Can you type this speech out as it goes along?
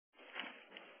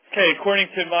Okay, according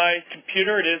to my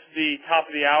computer, it is the top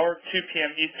of the hour, 2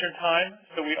 p.m. Eastern Time,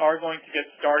 so we are going to get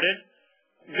started.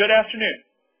 Good afternoon.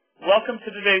 Welcome to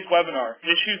today's webinar,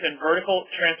 Issues in Vertical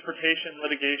Transportation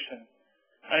Litigation,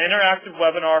 an interactive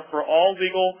webinar for all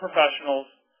legal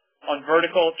professionals on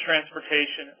vertical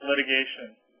transportation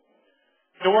litigation.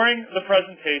 During the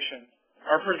presentation,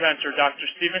 our presenter, Dr.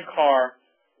 Stephen Carr,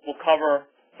 will cover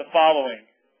the following: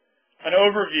 an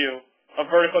overview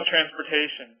of vertical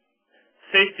transportation,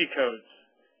 safety codes,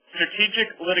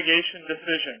 strategic litigation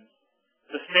decisions,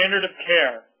 the standard of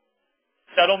care,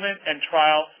 settlement and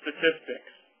trial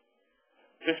statistics.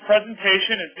 This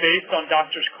presentation is based on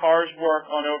Dr. Carr's work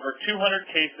on over 200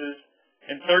 cases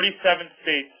in 37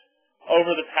 states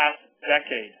over the past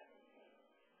decade.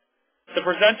 The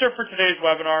presenter for today's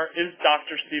webinar is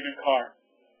Dr. Stephen Carr.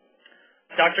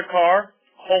 Dr. Carr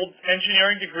holds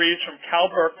engineering degrees from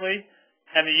Cal Berkeley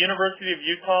and the University of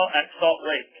Utah at Salt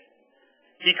Lake.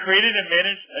 He created and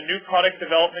managed a new product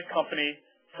development company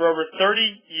for over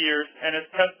 30 years and has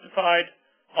testified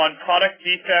on product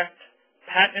defect,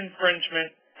 patent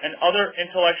infringement, and other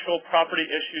intellectual property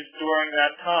issues during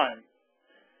that time.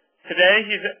 Today,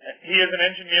 he is an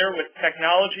engineer with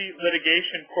Technology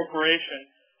Litigation Corporation,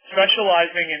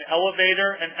 specializing in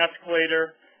elevator and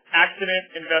escalator accident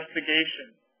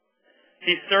investigation.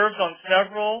 He serves on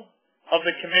several of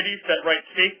the committees that write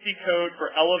safety code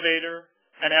for elevator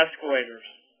and escalators.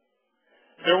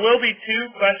 There will be 2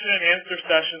 question and answer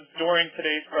sessions during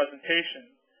today's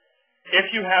presentation. If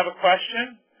you have a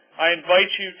question, I invite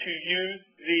you to use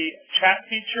the chat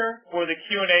feature or the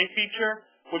Q&A feature,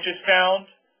 which is found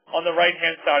on the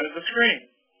right-hand side of the screen.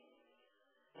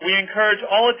 We encourage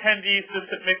all attendees to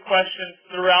submit questions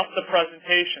throughout the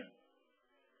presentation.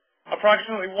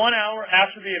 Approximately 1 hour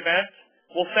after the event,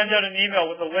 we'll send out an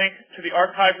email with a link to the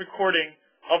archived recording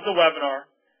of the webinar.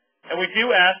 And we do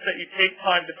ask that you take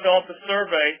time to fill out the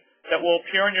survey that will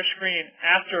appear on your screen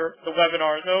after the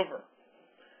webinar is over.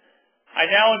 I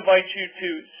now invite you to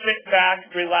sit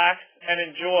back, relax, and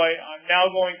enjoy. I'm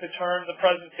now going to turn the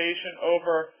presentation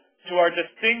over to our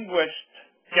distinguished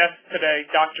guest today,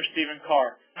 Dr. Stephen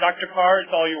Carr. Dr. Carr, it's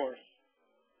all yours.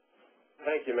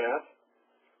 Thank you, Matt.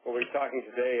 We'll be talking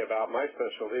today about my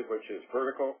specialty, which is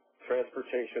vertical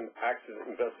transportation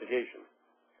accident investigation.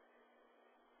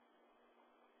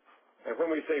 And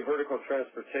when we say vertical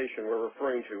transportation, we're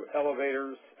referring to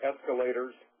elevators,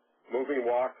 escalators, moving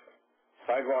walks,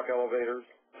 sidewalk elevators,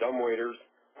 dumbwaiters,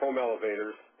 home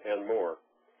elevators, and more.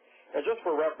 And just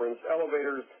for reference,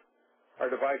 elevators are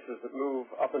devices that move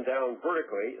up and down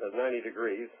vertically at 90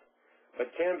 degrees, but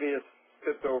can be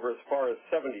tipped over as far as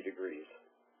 70 degrees.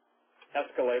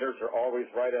 Escalators are always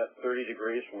right at 30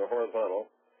 degrees from the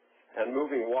horizontal, and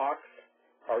moving walks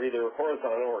are either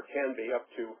horizontal or can be up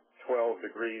to 12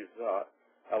 degrees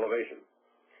elevation.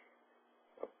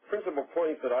 A principal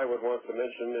point that I would want to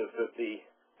mention is that the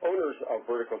owners of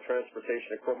vertical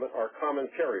transportation equipment are common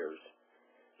carriers,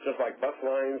 just like bus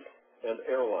lines and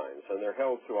airlines, and they're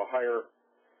held to a higher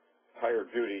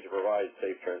duty to provide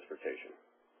safe transportation.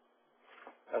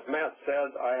 As Matt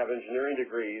said, I have engineering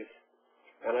degrees,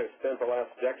 and I've spent the last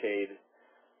decade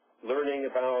learning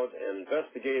about and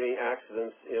investigating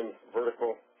accidents in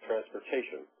vertical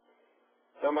transportation.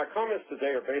 Now, my comments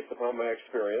today are based upon my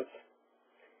experience,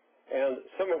 and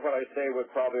some of what I say would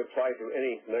probably apply to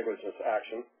any negligence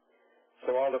action,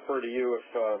 so I'll defer to you if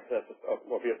that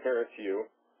will be apparent to you.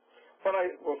 What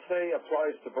I will say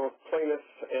applies to both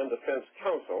plaintiffs and defense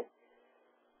counsel.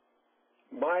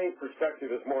 My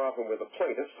perspective is more often with the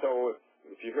plaintiff, so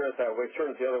if you hear it that way, turn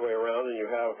it the other way around and you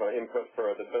have input for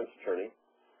a defense attorney.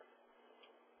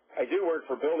 I do work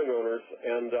for building owners,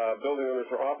 and building owners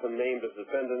are often named as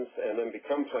defendants and then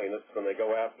become plaintiffs when they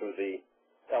go after the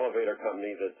elevator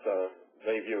company that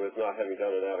they view as not having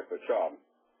done an adequate job.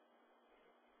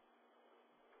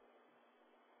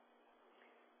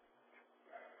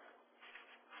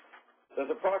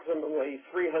 There's approximately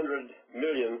 300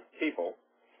 million people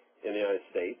in the United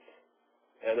States,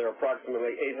 and there are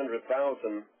approximately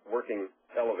 800,000 working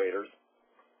elevators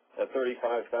and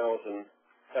 35,000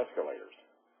 escalators.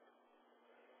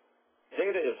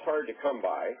 Data is hard to come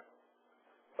by,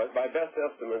 but by best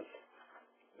estimates,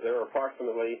 there are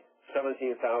approximately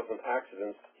 17,000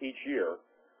 accidents each year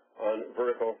on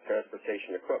vertical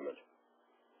transportation equipment.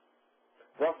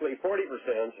 Roughly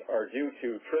 40% are due to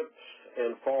trips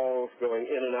and falls going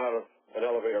in and out of an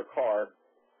elevator car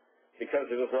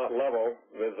because it is not level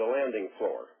with the landing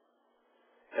floor.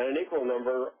 And an equal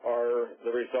number are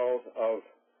the result of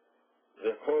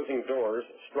the closing doors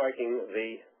striking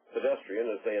the pedestrian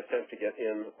as they attempt to get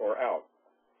in or out,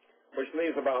 which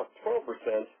leaves about 12%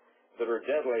 that are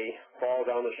deadly, fall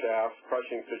down the shafts,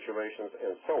 crushing situations,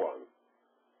 and so on.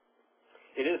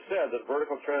 It is said that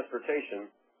vertical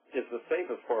transportation is the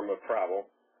safest form of travel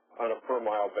on a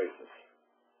per-mile basis.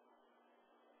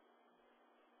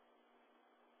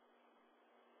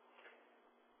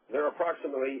 There are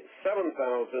approximately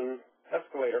 7,000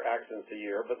 escalator accidents a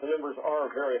year, but the numbers are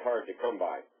very hard to come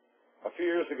by. A few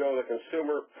years ago, the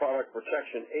Consumer Product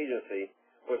Protection Agency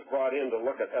was brought in to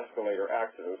look at escalator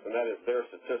accidents, and that is their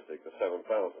statistic, the 7,000.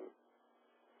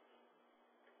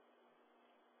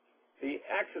 The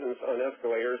accidents on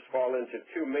escalators fall into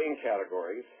two main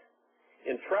categories.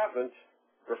 Entrapment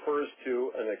refers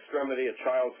to an extremity, a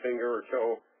child's finger or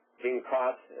toe, being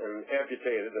caught and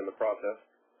amputated in the process.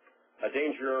 A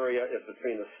danger area is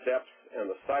between the steps and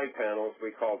the side panels we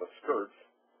call the skirts.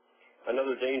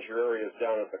 Another danger area is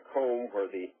down at the comb where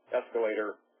the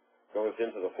escalator goes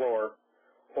into the floor,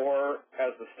 or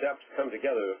as the steps come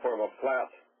together to form a flat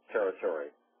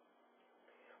territory.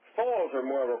 Falls are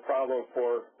more of a problem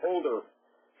for older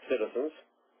citizens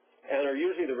and are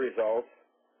usually the result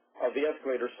of the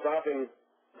escalator stopping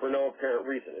for no apparent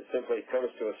reason. It simply comes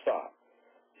to a stop.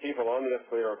 People on the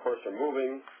escalator, of course, are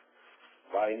moving.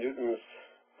 By Newton's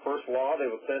first law, they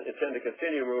will tend to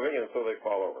continue moving, and so they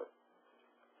fall over.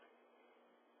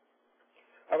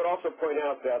 I would also point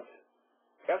out that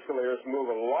escalators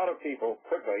move a lot of people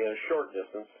quickly in a short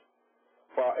distance,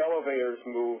 while elevators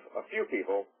move a few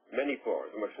people many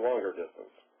floors, a much longer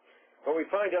distance. But we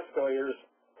find escalators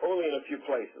only in a few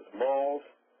places: malls,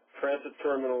 transit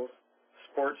terminals,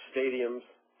 sports stadiums,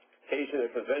 occasionally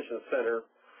a convention center,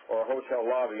 or a hotel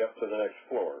lobby up to the next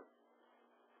floor.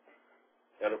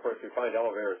 And, of course, we find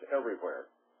elevators everywhere.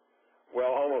 Well,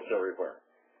 almost everywhere.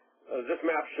 This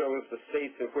map shows the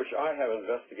states in which I have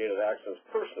investigated accidents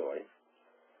personally,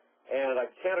 and I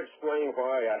can't explain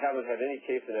why I haven't had any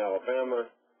case in Alabama,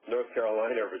 North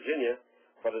Carolina, or Virginia,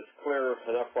 but it's clear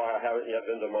enough why I haven't yet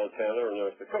been to Montana or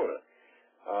North Dakota.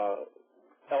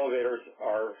 Elevators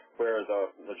are where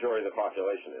the majority of the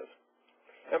population is.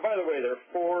 And by the way, there are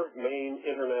four main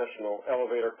international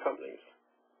elevator companies.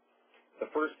 The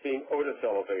first being Otis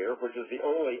Elevator, which is the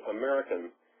only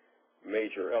American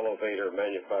major elevator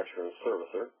manufacturer and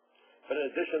servicer. But in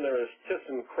addition, there is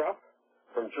ThyssenKrupp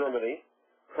from Germany,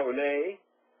 Kone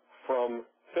from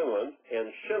Finland,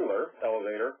 and Schindler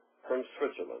Elevator from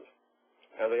Switzerland.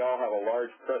 And they all have a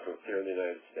large presence here in the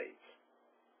United States.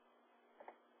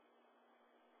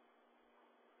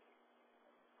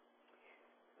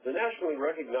 The nationally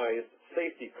recognized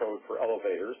safety code for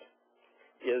elevators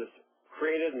is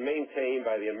created and maintained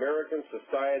by the American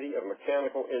Society of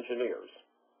Mechanical Engineers.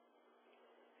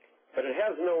 But it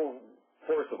has no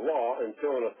force of law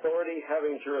until an authority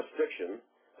having jurisdiction,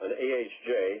 an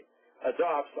AHJ,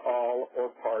 adopts all or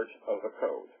part of the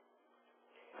code.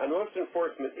 And most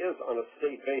enforcement is on a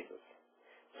state basis.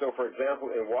 So, for example,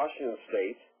 in Washington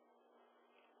State,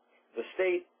 the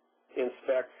state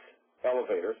inspects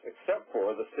elevators except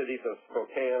for the cities of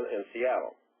Spokane and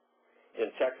Seattle.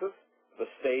 In Texas, the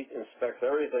state inspects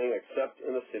everything except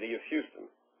in the city of Houston.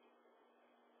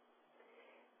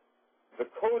 The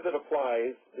code that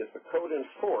applies is the code in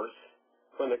force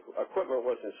when the equipment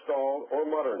was installed or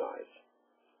modernized.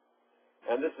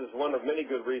 And this is one of many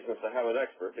good reasons to have an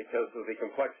expert because of the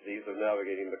complexities of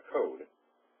navigating the code.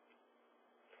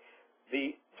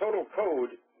 The total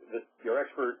code that your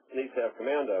expert needs to have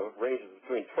command of ranges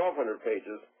between 1,200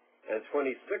 pages and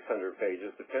 2,600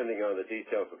 pages depending on the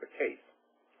details of the case.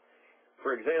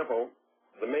 For example,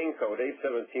 the main code,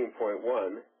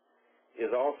 817.1, is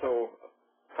also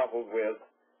coupled with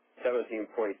 17.2,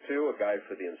 a guide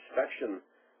for the inspection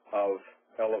of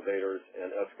elevators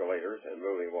and escalators and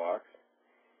moving walks,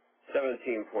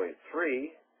 17.3,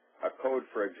 a code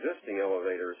for existing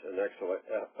elevators and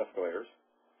escalators,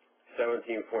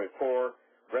 17.4,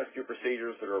 rescue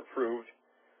procedures that are approved,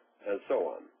 and so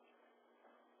on.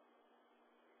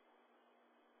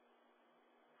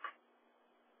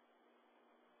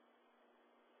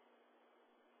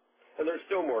 And there's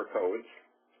still more codes.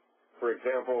 For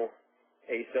example,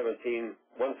 A117.1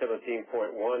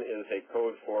 is a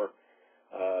code for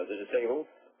the disabled,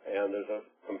 and there's a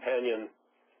companion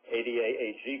ADA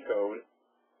HG code.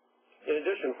 In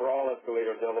addition, for all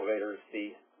escalators and elevators,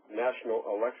 the National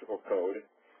Electrical Code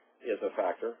is a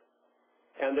factor,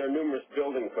 and there are numerous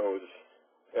building codes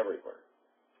everywhere.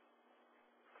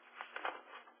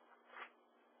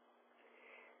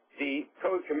 The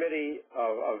Code Committee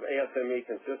of ASME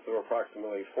consists of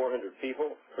approximately 400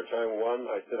 people, which I'm one.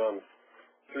 I sit on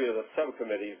 3 of the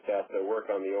subcommittees that work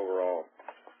on the overall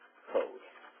code.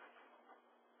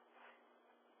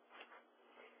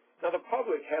 Now, the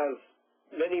public has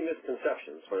many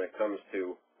misconceptions when it comes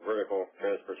to vertical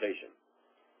transportation.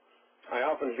 I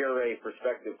often hear a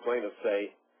prospective plaintiff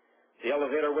say, the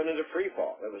elevator went into free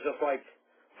fall. It was just like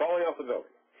falling off the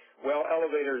building. Well,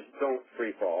 elevators don't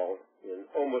free fall in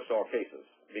almost all cases,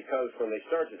 because when they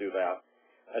start to do that,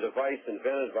 a device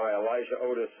invented by Elijah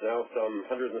Otis now some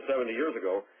 170 years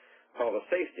ago, called a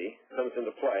safety, comes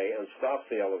into play and stops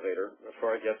the elevator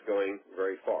before it gets going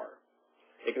very far.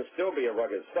 It can still be a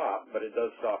rugged stop, but it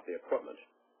does stop the equipment.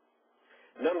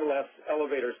 Nonetheless,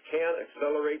 elevators can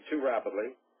accelerate too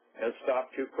rapidly and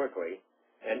stop too quickly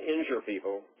and injure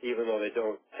people, even though they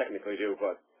don't technically do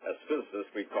what, as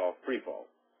physicists, we call free fall.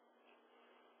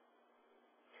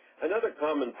 Another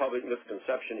common public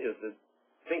misconception is that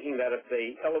thinking that if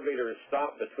the elevator is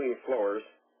stopped between floors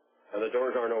and the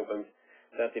doors aren't opened,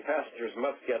 that the passengers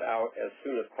must get out as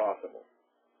soon as possible.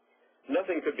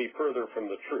 Nothing could be further from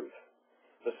the truth.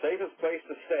 The safest place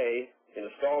to stay in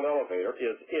a stalled elevator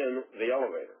is in the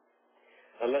elevator.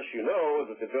 Unless you know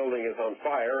that the building is on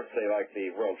fire, say like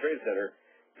the World Trade Center,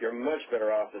 you're much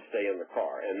better off to stay in the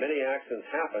car. And many accidents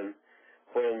happen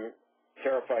when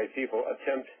terrified people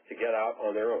attempt to get out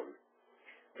on their own.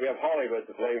 We have Hollywood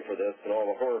to blame for this and all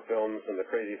the horror films and the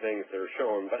crazy things that are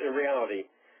shown, but in reality,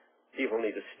 people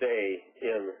need to stay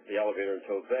in the elevator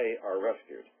until they are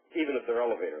rescued, even if they're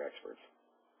elevator experts.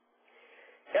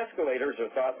 Escalators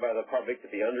are thought by the public to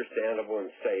be understandable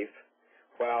and safe,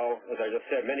 while, as I just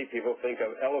said, many people think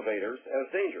of elevators as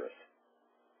dangerous.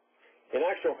 In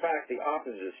actual fact, the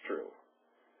opposite is true.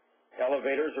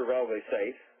 Elevators are relatively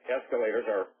safe. Escalators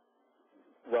are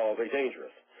relatively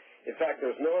dangerous. In fact,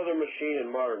 there's no other machine in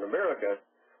modern America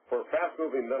where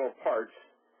fast-moving metal parts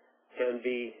can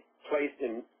be placed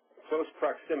in close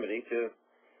proximity to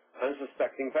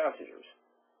unsuspecting passengers.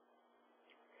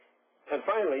 And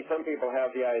finally, some people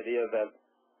have the idea that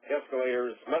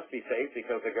escalators must be safe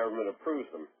because the government approves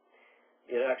them.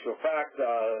 In actual fact,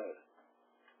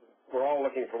 we're all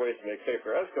looking for ways to make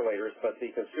safer escalators, but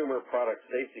the Consumer Product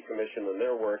Safety Commission and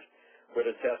their work would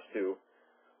attest to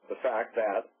the fact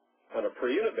that on a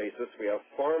per-unit basis, we have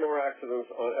far more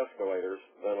accidents on escalators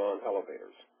than on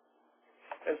elevators.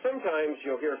 And sometimes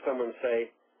you'll hear someone say,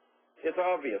 it's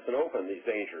obvious and open, these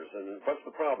dangers, and what's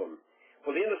the problem?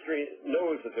 Well, the industry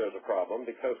knows that there's a problem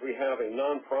because we have a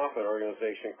nonprofit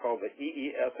organization called the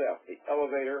EESF, the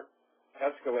Elevator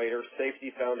Escalator Safety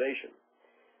Foundation,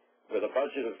 with a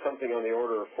budget of something on the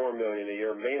order of $4 million a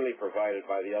year, mainly provided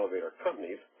by the elevator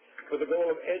companies, with the goal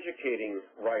of educating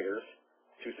riders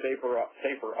to safer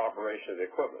operation of the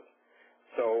equipment.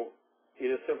 So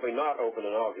it is simply not open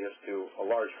and obvious to a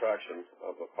large fraction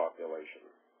of the population.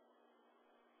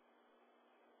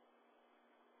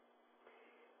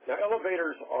 Now,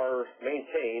 elevators are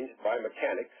maintained by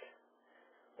mechanics,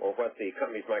 or what the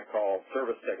companies might call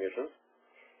service technicians,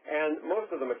 and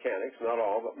most of the mechanics, not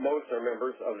all, but most are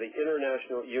members of the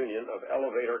International Union of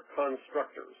Elevator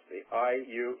Constructors, the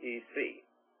IUEC.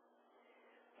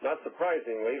 Not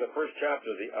surprisingly, the first chapter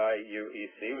of the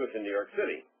IUEC was in New York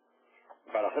City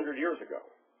about 100 years ago,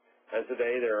 and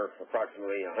today there are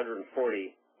approximately 140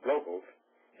 locals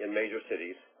in major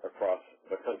cities across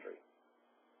the country.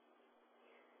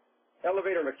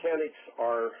 Elevator mechanics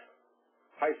are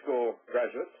high school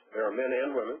graduates. There are men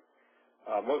and women,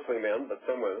 mostly men, but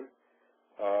some women.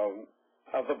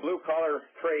 Of the blue-collar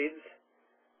trades,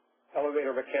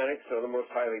 elevator mechanics are the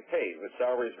most highly paid, with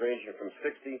salaries ranging from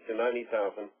 $60,000 to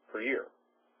 $90,000 per year.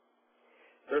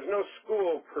 There's no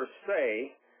school per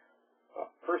se. A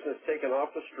person is taken off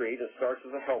the street and starts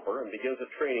as a helper and begins a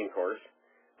training course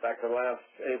that can last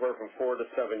anywhere from 4 to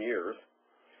 7 years.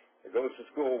 It goes to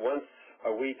school once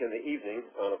a week in the evening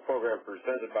on a program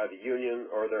presented by the union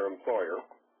or their employer.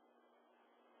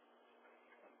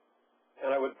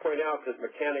 And I would point out that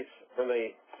mechanics, when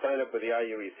they sign up with the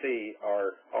IUEC,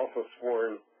 are also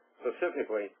sworn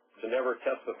specifically to never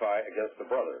testify against a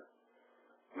brother.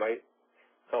 Might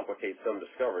complicate some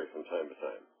discovery from time to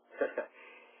time.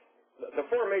 The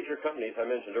four major companies I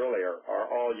mentioned earlier are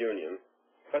all union,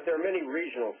 but there are many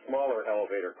regional smaller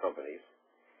elevator companies,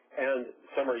 and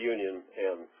some are union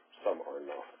and some are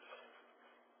not.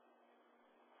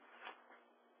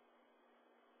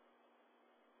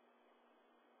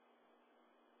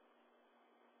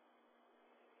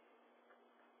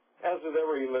 As with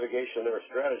every litigation, there are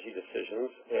strategy decisions,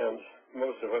 and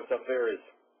most of what's up there is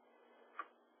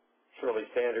surely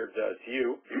standard to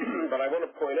you, but I want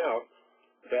to point out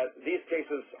that these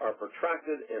cases are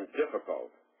protracted and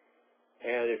difficult,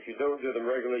 and if you don't do them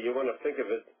regularly, you want to think of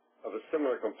it of a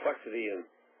similar complexity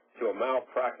to a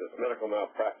malpractice, medical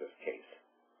malpractice case.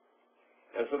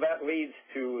 And so that leads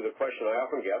to the question I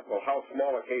often get, well, how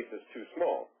small a case is too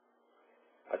small?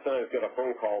 I sometimes get a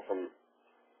phone call from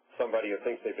somebody who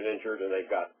thinks they've been injured and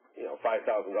they've got, $5,000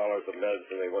 of meds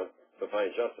and they want to find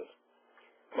justice.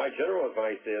 My general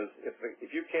advice is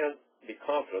if you can't be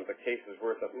confident the case is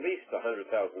worth at least $100,000,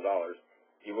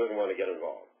 you wouldn't want to get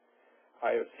involved.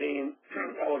 I have seen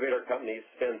elevator companies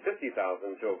spend $50,000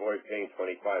 to avoid paying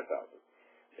 $25,000.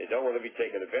 They don't want to be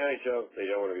taken advantage of. They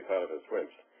don't want to be thought of as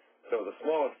wimps. So the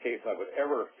smallest case I would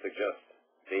ever suggest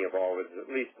being involved is at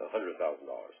least $100,000.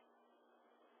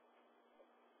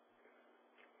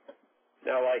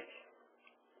 Now, like,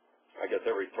 I guess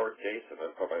every tort case, if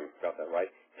I've got that right,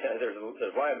 there's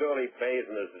liability phase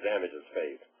and there's the damages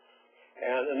phase.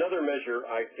 And another measure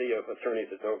I see of attorneys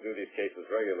that don't do these cases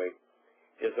regularly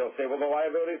is they'll say, well, the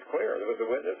liability is clear. There was a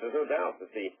witness. There's no doubt that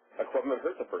the equipment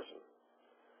hurt the person.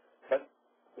 But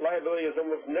liability is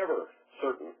almost never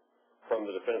certain from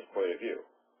the defense point of view.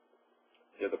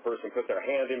 Did the person put their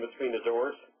hand in between the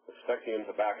doors, expecting them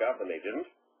to back up, and they didn't?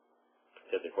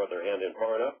 Did they put their hand in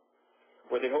far enough?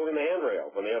 Were they holding the handrail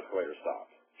when the escalator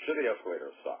stopped? Should the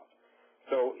escalator have stopped?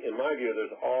 So, in my view,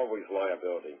 there's always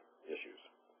liability issues.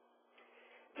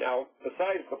 Now,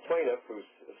 besides the plaintiff who's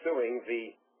suing,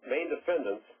 the main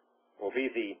defendants will be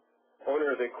the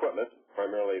owner of the equipment,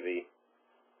 primarily the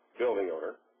building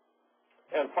owner,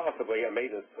 and possibly a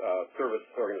maintenance service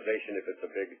organization if it's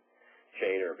a big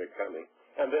chain or a big company,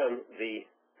 and then the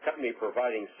company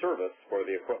providing service for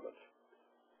the equipment.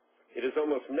 It is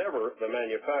almost never the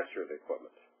manufacturer of the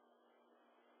equipment.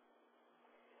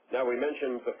 Now, we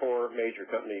mentioned the four major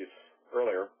companies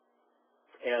earlier,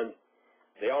 and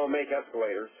they all make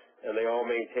escalators, and they all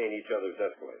maintain each other's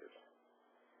escalators.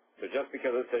 So just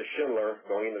because it says Schindler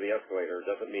going into the escalator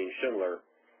doesn't mean Schindler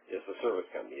is the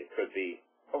service company. It could be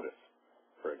Otis,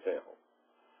 for example.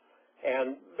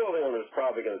 And the building owner is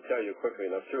probably going to tell you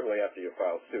quickly enough, certainly after you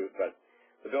file suit, but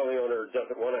the building owner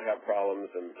doesn't want to have problems,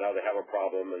 and now they have a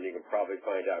problem, and you can probably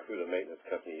find out who the maintenance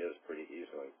company is pretty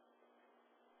easily.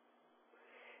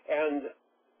 And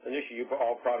an issue you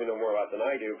all probably know more about than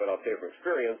I do, but I'll say from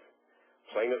experience,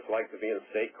 plaintiffs like to be in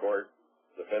state court,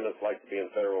 defendants like to be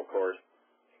in federal court,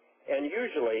 and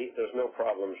usually there's no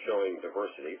problem showing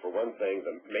diversity. For one thing,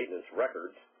 the maintenance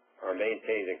records are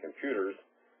maintained in computers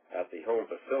at the home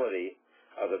facility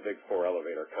of the big four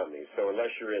elevator companies. So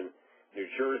unless you're in New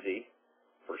Jersey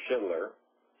for Schindler,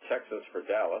 Texas for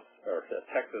Dallas, or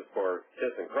Texas for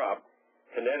ThyssenKrupp,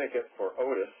 Connecticut for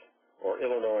Otis, or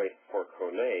Illinois for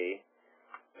Kone,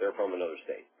 they're from another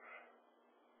state.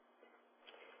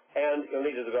 And you'll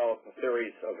need to develop the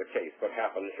theories of the case, what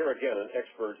happened. Here again, an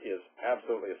expert is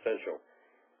absolutely essential.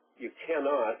 You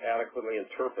cannot adequately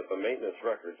interpret the maintenance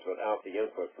records without the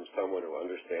input from someone who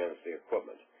understands the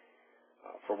equipment.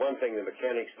 For one thing, the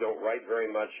mechanics don't write very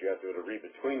much. You have to be able to read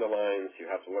between the lines. You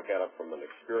have to look at it from an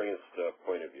experienced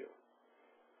point of view.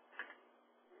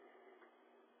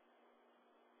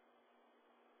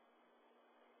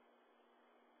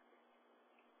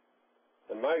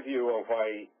 And my view on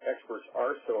why experts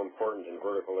are so important in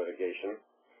vertical litigation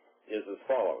is as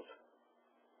follows.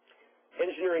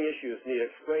 Engineering issues need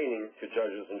explaining to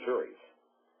judges and juries.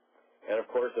 And of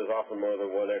course, there's often more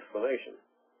than one explanation.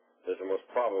 There's the most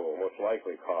probable, most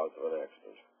likely cause of an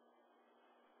accident.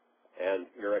 And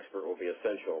your expert will be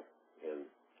essential in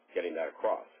getting that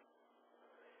across.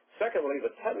 Secondly,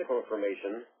 the technical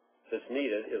information that's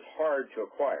needed is hard to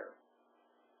acquire.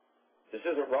 This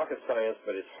isn't rocket science,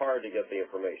 but it's hard to get the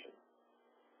information.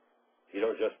 You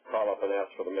don't just call up and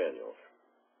ask for the manuals.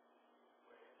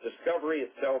 Discovery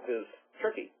itself is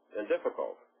tricky and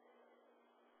difficult.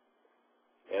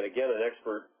 And again, an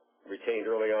expert retained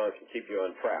early on can keep you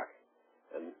on track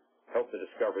and help the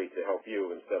discovery to help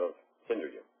you instead of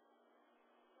hinder you.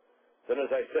 Then,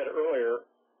 as I said earlier,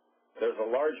 there's a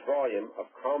large volume of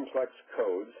complex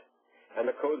codes, and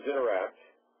the codes interact.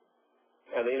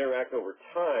 And they interact over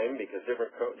time because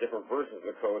different versions of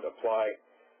the code apply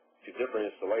to different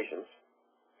installations.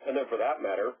 And then for that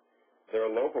matter, there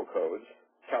are local codes.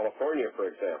 California,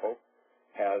 for example,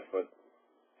 has what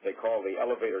they call the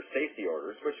elevator safety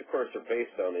orders, which of course are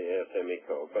based on the ASME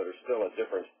code, but are still a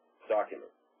different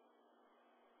document.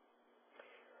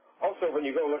 Also, when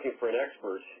you go looking for an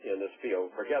expert in this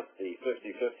field, forget the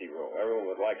 50-50 rule. Everyone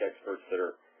would like experts that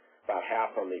are about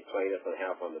half on the plaintiff and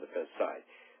half on the defense side.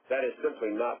 That is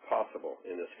simply not possible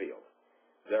in this field.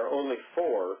 There are only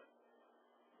 4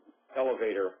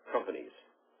 elevator companies.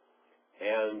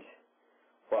 And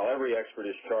while every expert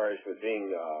is charged with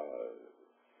being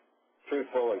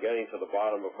truthful and getting to the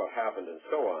bottom of what happened and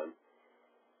so on,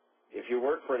 if you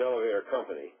work for an elevator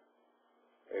company,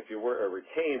 if you were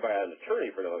retained by an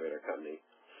attorney for an elevator company,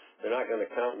 they're not going to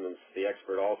countenance the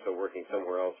expert also working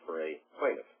somewhere else for a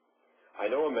plaintiff. I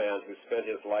know a man who spent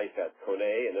his life at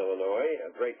Conet in Illinois,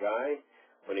 a great guy.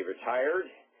 When he retired,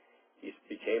 he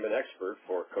became an expert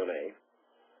for Conet.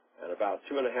 And about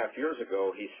 2.5 years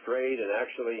ago, he strayed and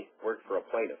actually worked for a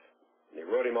plaintiff. And he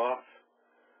wrote him off.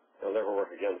 He'll never work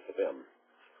again for them.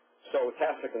 So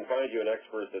TASA can find you an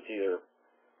expert that's either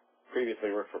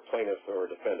previously worked for plaintiffs or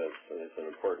defendants, and it's an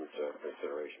important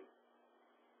consideration.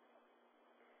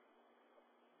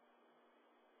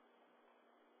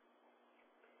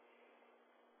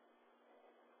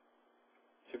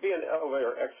 To be an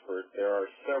elevator expert, there are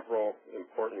several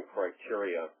important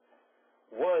criteria.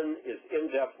 One is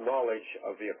in-depth knowledge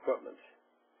of the equipment.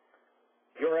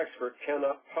 Your expert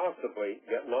cannot possibly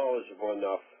get knowledgeable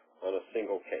enough on a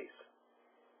single case,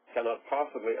 cannot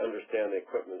possibly understand the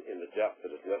equipment in the depth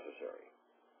that is necessary.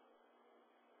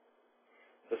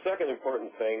 The second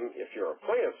important thing, if you're a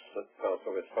plaintiff's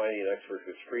counsel, is finding an expert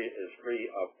who is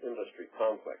free of industry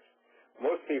conflicts.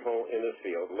 Most people in this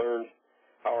field learned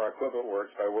how our equipment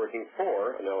works by working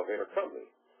for an elevator company.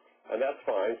 And that's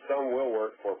fine. Some will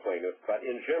work for plaintiffs, but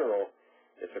in general,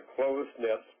 it's a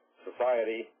closed-knit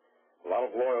society, a lot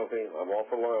of loyalty. I'm all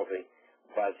for loyalty,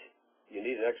 but you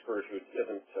need an expert who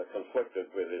isn't conflicted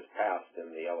with his past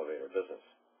in the elevator business.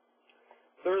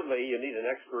 Thirdly, you need an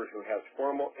expert who has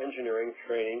formal engineering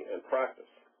training and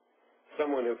practice,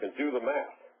 someone who can do the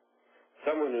math,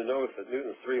 someone who knows that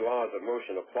Newton's 3 laws of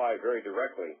motion apply very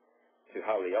directly to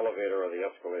how the elevator or the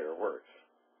escalator works.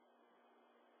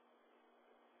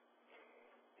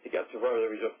 To get to what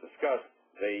we just discussed,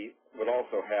 they would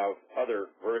also have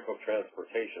other vertical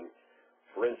transportation,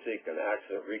 forensic and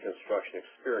accident reconstruction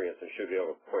experience and should be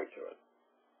able to point to it.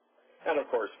 And of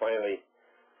course, finally,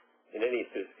 in any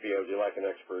field, you like an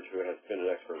expert who has been an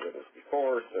expert with us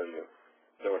before, so you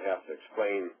don't have to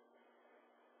explain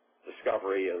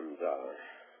discovery and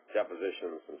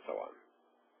depositions and so on.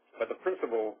 But the first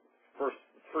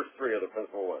three are the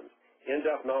principal ones.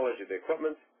 In-depth knowledge of the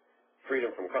equipment,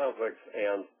 freedom from conflicts,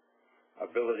 and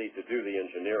ability to do the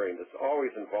engineering that's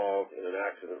always involved in an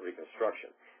accident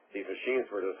reconstruction. These machines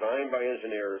were designed by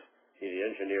engineers, need the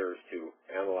engineers to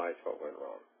analyze what went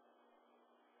wrong.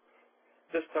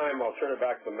 This time I'll turn it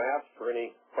back to Matt for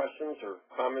any questions or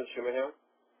comments you may have.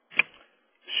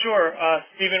 Sure,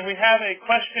 Stephen. We have a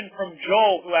question from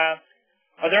Joel who asks,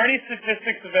 are there any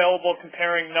statistics available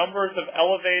comparing numbers of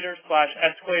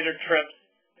elevator/escalator trips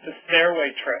to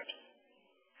stairway trips?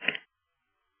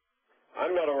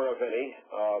 I'm not aware of any.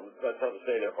 That's not to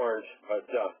say there aren't, but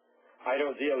I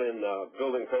don't deal in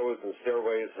building codes and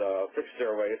stairways, fixed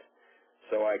stairways,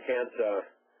 so I can't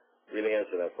really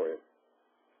answer that for you.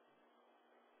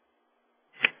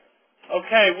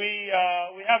 Okay, we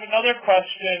have another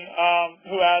question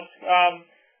who asks,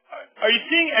 are you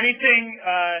seeing anything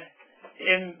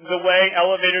in the way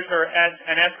elevators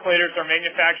and escalators are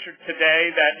manufactured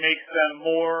today that makes them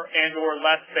more and or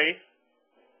less safe?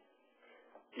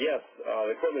 Yes,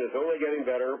 the equipment is only getting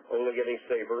better, only getting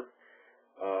safer.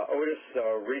 Otis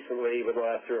recently, within the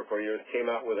last 3 or 4 years, came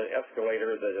out with an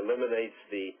escalator that eliminates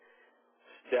the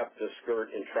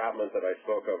step-to-skirt entrapment that I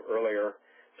spoke of earlier.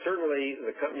 Certainly,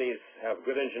 the companies have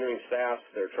good engineering staffs.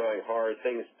 They're trying hard.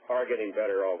 Things are getting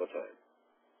better all the time.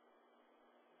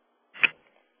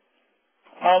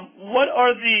 What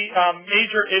are the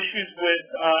major issues with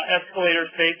escalator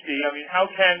safety? I mean, how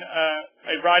can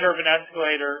a rider of an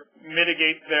escalator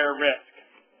mitigate their risk?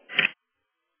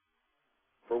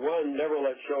 For one, never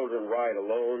let children ride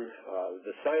alone.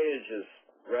 The signage is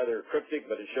rather cryptic,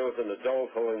 but it shows an adult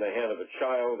holding the hand of a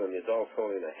child and the adult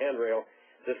holding the handrail.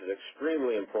 This is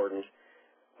extremely important.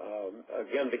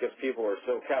 Again, because people are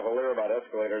so cavalier about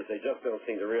escalators, they just don't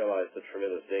seem to realize the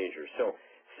tremendous danger. So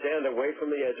stand away from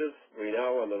the edges. We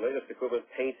now, on the latest equipment,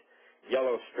 paint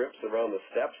yellow strips around the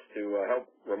steps to help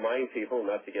remind people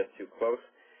not to get too close.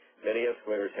 Many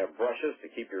escalators have brushes to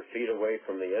keep your feet away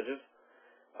from the edges.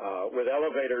 With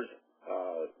elevators,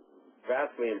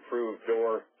 vastly improved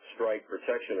door strike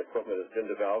protection equipment has been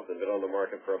developed and been on the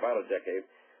market for about a decade,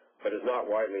 but is not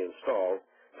widely installed.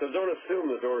 So don't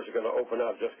assume the doors are going to open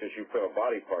up just because you put a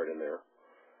body part in there.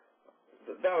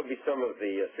 That would be some of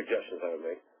the suggestions I would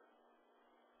make.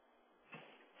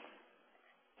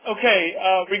 Okay,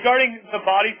 regarding the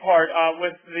body part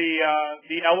with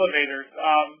the elevators,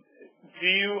 do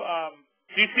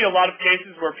you see a lot of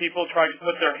cases where people try to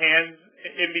put their hands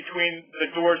in between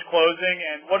the doors closing,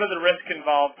 and what are the risks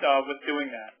involved with doing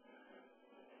that?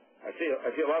 I see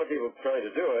a lot of people trying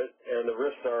to do it, and the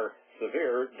risks are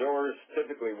severe. Doors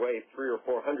typically weigh 300 or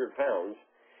 400 pounds,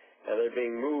 and they're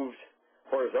being moved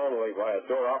horizontally by a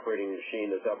door operating machine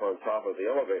that's up on top of the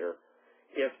elevator.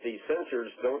 If the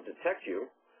sensors don't detect you,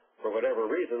 for whatever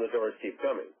reason, the doors keep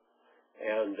coming.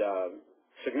 and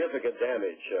significant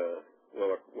damage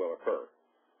will occur.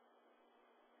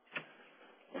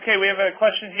 Okay, we have a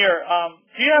question here.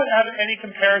 Do you have any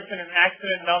comparison in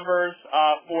accident numbers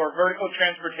for vertical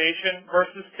transportation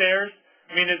versus stairs?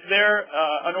 I mean, is there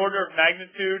an order of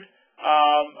magnitude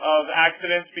of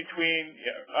accidents between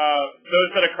those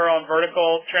that occur on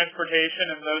vertical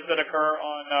transportation and those that occur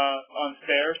on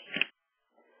stairs?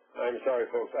 I'm sorry,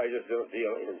 folks, I just don't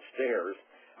deal in stairs.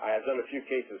 I have done a few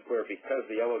cases where, because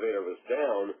the elevator was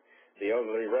down, the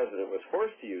elderly resident was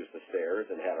forced to use the stairs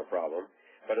and had a problem.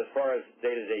 But as far as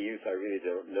day-to-day use, I really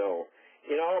don't know.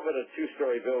 In all but a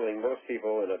two-story building, most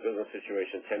people in a business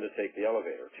situation tend to take the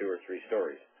elevator, 2 or 3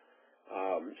 stories.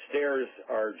 Stairs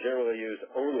are generally used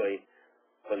only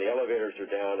when the elevators are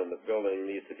down and the building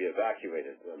needs to be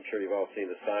evacuated. I'm sure you've all seen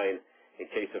the sign, in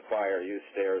case of fire, use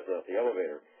stairs, not the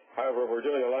elevator. However, we're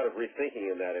doing a lot of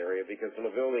rethinking in that area because when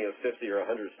a building is 50 or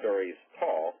 100 stories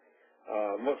tall,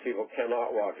 most people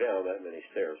cannot walk down that many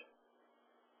stairs.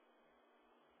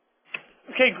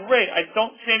 Okay, great. I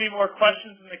don't see any more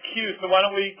questions in the queue, so why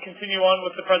don't we continue on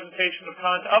with the presentation of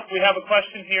content. We have a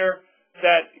question here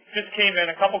that just came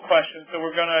in, a couple questions, so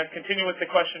we're going to continue with the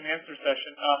question and answer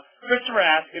session. Christopher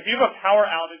asked, if you have a power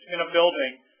outage in a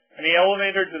building and the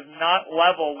elevator does not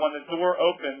level when the door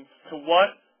opens, to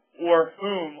what or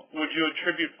whom would you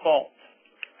attribute fault?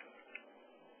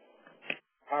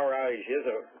 Power outage is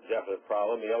a definite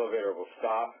problem. The elevator will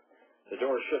stop. The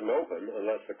door shouldn't open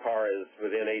unless the car is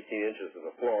within 18 inches of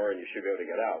the floor, and you should be able to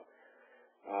get out.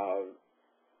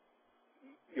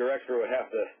 Your expert would have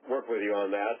to work with you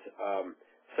on that.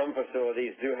 Some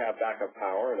facilities do have backup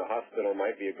power, and a hospital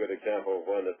might be a good example of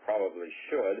one that probably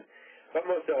should, but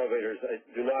most elevators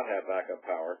do not have backup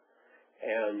power.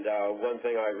 And one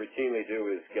thing I routinely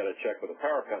do is get a check with the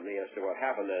power company as to what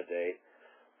happened that day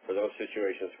for those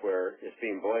situations where it's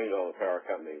being blamed on the power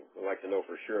company. I'd like to know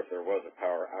for sure if there was a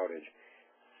power outage.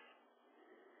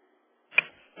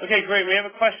 Okay, great. We have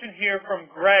a question here from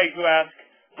Greg who asks,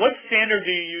 what standard do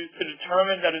you use to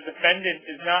determine that a defendant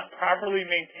is not properly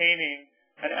maintaining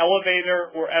an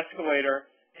elevator or escalator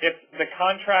if the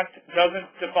contract doesn't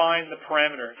define the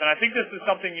parameters? And I think this is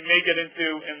something you may get into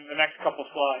in the next couple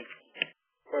slides.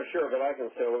 Well, sure, but I can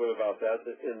say a little bit about that.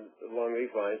 Along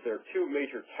these lines, there are 2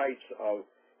 major types of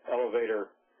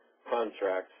elevator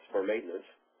contracts for maintenance.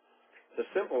 The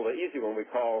simple, the easy one we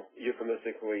call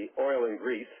euphemistically oil and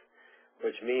grease,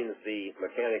 which means the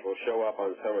mechanic will show up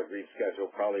on some agreed schedule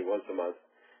probably once a month,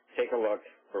 take a look,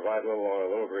 provide a little oil,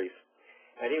 a little grease.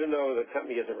 And even though the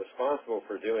company isn't responsible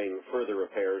for doing further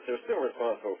repairs, they're still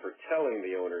responsible for telling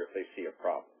the owner if they see a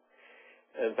problem.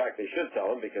 In fact, they should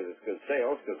tell them because it's good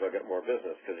sales, because they'll get more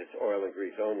business, because it's oil and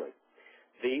grease only.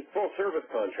 The full-service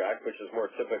contract, which is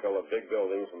more typical of big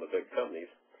buildings and the big companies,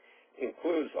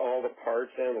 includes all the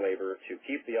parts and labor to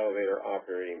keep the elevator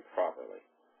operating properly.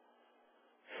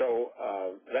 So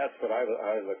that's what I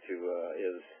look to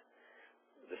is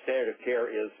the standard of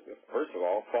care is, first of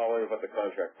all, following what the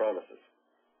contract promises.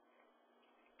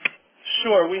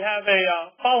 Sure. We have a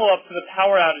follow-up to the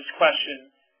power outage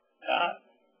question.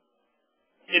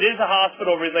 It is a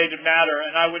hospital-related matter,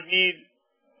 and I would need,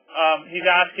 he's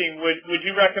asking, would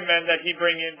you recommend that he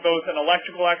bring in both an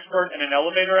electrical expert and an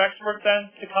elevator expert then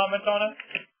to comment on it?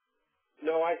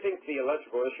 No, I think the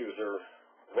electrical issues are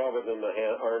well within the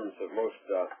arms of most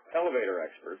elevator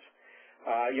experts.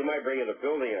 You might bring in a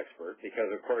building expert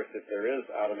because, of course, if there is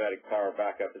automatic power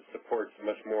backup, it supports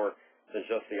much more than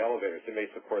just the elevators. It may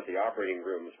support the operating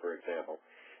rooms, for example.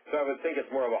 So I would think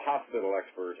it's more of a hospital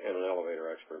expert and an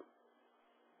elevator expert.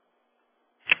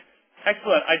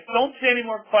 Excellent. I don't see any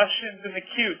more questions in the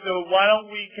queue, so why don't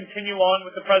we continue on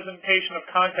with the presentation of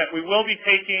content. We will be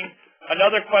taking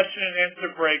another question and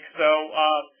answer break, so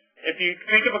if you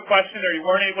think of a question or you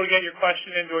weren't able to get your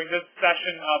question in during this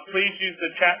session, please use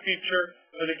the chat feature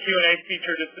or the Q&A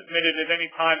feature to submit it at any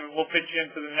time, and we'll fit you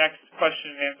into the next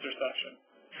question and answer session.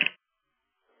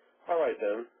 All right,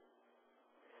 then.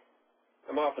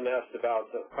 I'm often asked about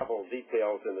a couple of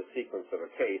details in the sequence of a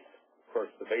case. Of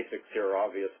course, the basics here are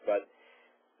obvious, but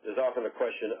there's often a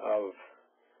question of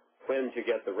when to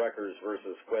get the records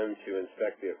versus when to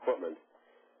inspect the equipment.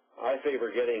 I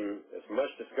favor getting as much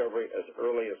discovery as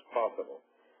early as possible.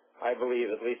 I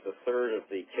believe at least a third of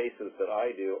the cases that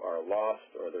I do are lost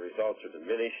or the results are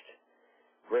diminished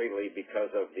greatly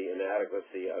because of the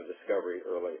inadequacy of discovery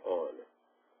early on.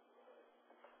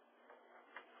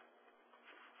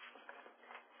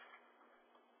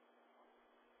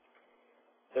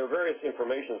 There are various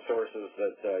information sources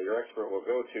that your expert will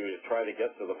go to try to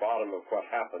get to the bottom of what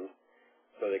happened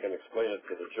so they can explain it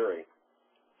to the jury.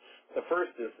 The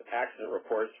first is accident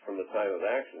reports from the time of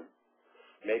action.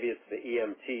 Maybe it's the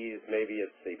EMTs, maybe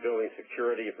it's the building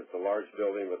security if it's a large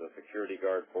building with a security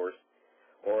guard force,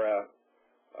 or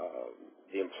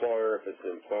the employer if it's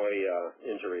an employee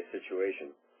injury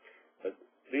situation. But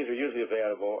these are usually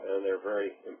available and they're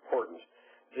very important.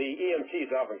 The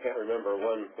EMTs often can't remember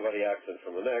one bloody accident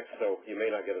from the next, so you may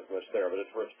not get as much there, but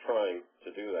it's worth trying to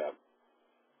do that.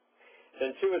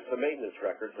 Then two, it's the maintenance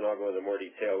records, and I'll go into more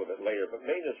detail a bit later, but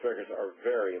maintenance records are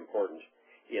very important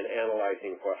in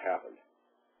analyzing what happened.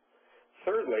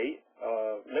 Thirdly,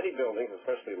 many buildings,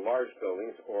 especially large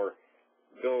buildings or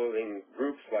building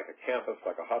groups like a campus,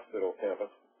 like a hospital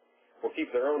campus, will keep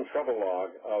their own trouble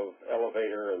log of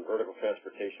elevator and vertical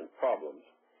transportation problems.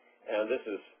 And this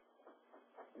is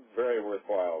very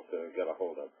worthwhile to get a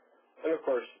hold of. And of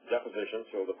course, depositions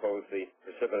will depose the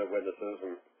precipitant witnesses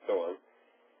and so on.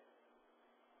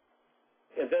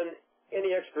 And then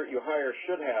any expert you hire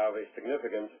should have a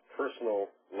significant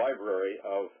personal library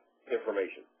of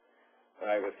information.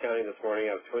 I was counting this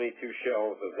morning, I have 22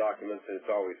 shelves of documents, and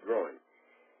it's always growing.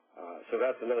 So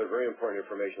that's another very important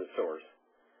information source.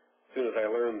 As soon as I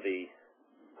learn the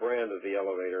brand of the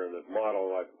elevator and the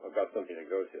model, I've got something to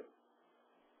go to.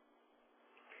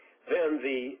 Then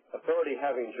the authority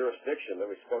having jurisdiction that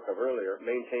we spoke of earlier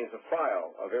maintains a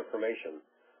file of information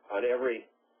on every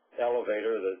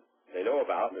elevator that they know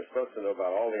about, and they're supposed to know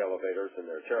about all the elevators in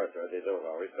their territory. They don't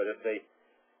always, but if they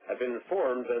have been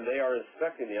informed, then they are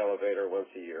inspecting the elevator once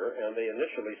a year, and they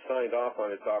initially signed off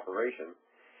on its operation.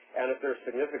 And if there's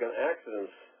significant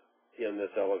accidents in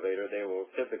this elevator, they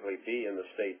will typically be in the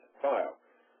state file.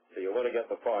 So you want to get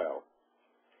the file.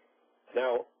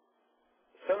 Now,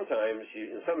 sometimes,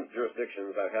 in some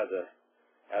jurisdictions, I've had to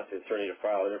ask the attorney to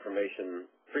file an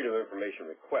freedom of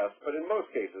information request, but in most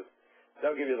cases,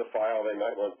 they'll give you the file. They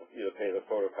might want you to pay the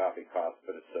photocopy cost,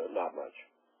 but it's not much.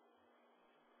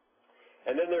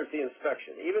 And then there's the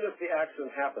inspection. Even if the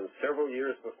accident happened several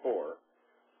years before,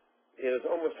 it is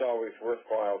almost always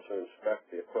worthwhile to inspect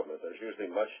the equipment. There's usually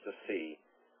much to see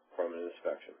from an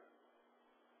inspection.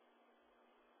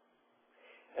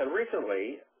 And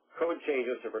recently, code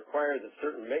changes have required that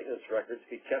certain maintenance records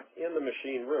be kept in the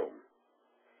machine room.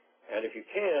 And if you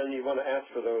can, you want to ask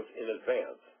for those in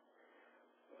advance.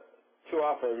 Too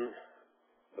often,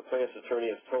 the plaintiff's attorney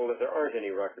is told that there aren't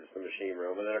any records in the machine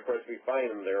room, and then, of course, we find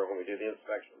them there when we do the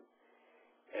inspection.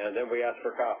 And then we ask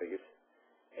for copies,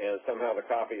 and somehow the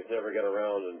copies never get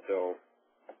around until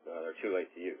they're too late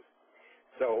to use.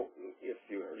 So if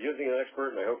you're using an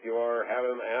expert, and I hope you are, have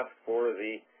them ask for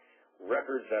the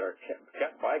records that are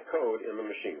kept by code in the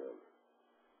machine room.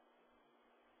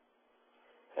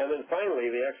 And then finally,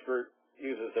 the expert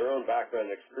uses their own background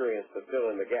and experience to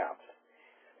fill in the gaps.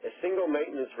 A single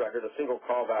maintenance record, a single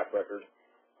callback record,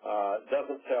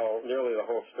 doesn't tell nearly the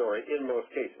whole story in most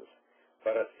cases.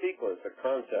 But a sequence, a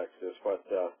context, is what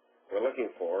we're looking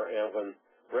for. And when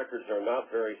records are not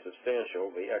very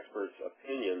substantial, the expert's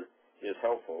opinion is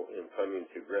helpful in coming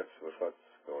to grips with what's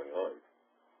going on.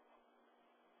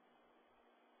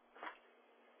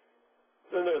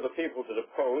 Then there are the people to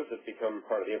depose that become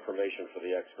part of the information for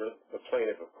the expert. The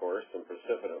plaintiff, of course, and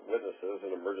precipitant witnesses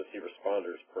and emergency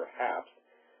responders, perhaps.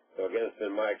 So again, it's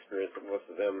been my experience that most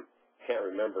of them can't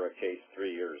remember a case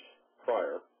 3 years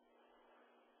prior.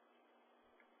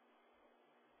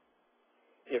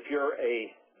 If you're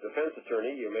a defense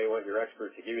attorney, you may want your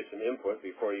expert to give you some input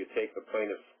before you take the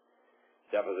plaintiff's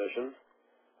deposition.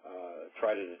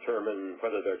 Try to determine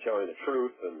whether they're telling the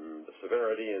truth and the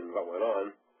severity and what went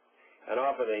on. And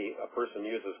often a person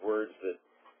uses words that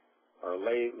are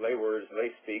lay words,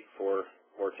 lay speak for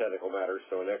more technical matters,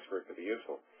 so an expert could be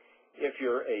useful. If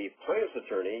you're a plaintiff's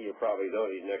attorney, you probably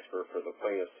don't need an expert for the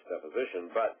plaintiff's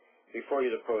deposition, but before you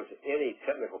depose any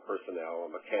technical personnel, a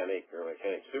mechanic or a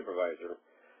mechanic supervisor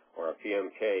or a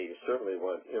PMK, you certainly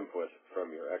want input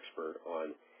from your expert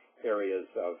on areas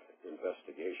of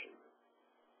investigation.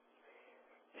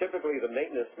 Typically, the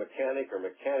maintenance mechanic or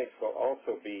mechanics will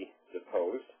also be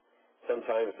deposed.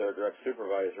 Sometimes their direct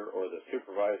supervisor or the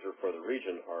supervisor for the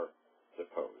region are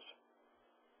deposed.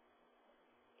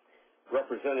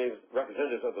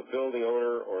 Representatives of the building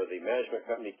owner or the management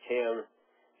company can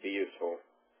be useful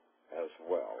as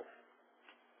well.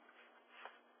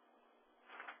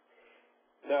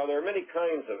 Now, there are many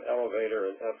kinds of elevator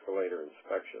and escalator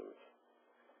inspections.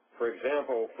 For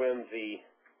example, when the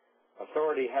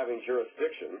authority having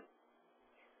jurisdiction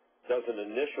does an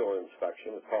initial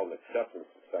inspection, it's called an acceptance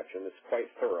inspection, it's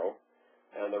quite thorough,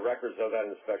 and the records of that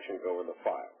inspection go in the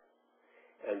file.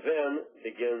 And then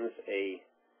begins a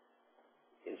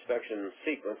inspection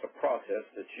sequence, a process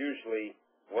that's usually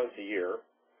once a year,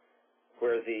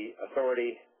 where the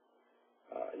authority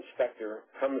inspector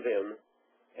comes in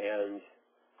and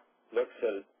looks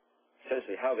at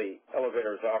essentially how the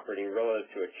elevator is operating relative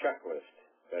to a checklist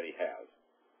that he has.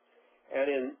 And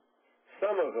in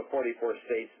some of the 44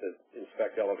 states that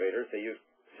inspect elevators, they use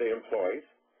state employees,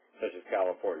 such as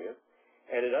California.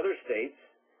 And in other states,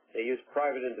 they use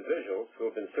private individuals who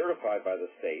have been certified by the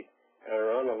state and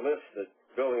are on a list that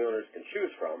building owners can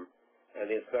choose from, and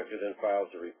the inspector then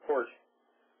files a report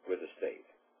with the state.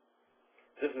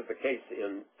 This is the case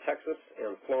in Texas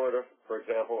and Florida, for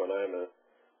example, and I'm a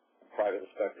private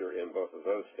inspector in both of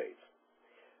those states.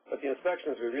 But the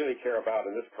inspections we really care about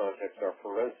in this context are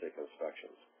forensic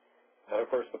inspections. And of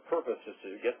course, the purpose is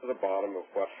to get to the bottom of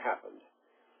what happened.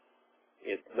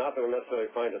 It's not that we'll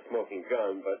necessarily find a smoking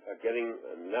gun, but getting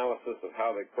an analysis of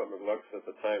how the equipment looks at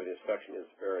the time of the inspection is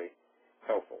very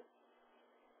helpful.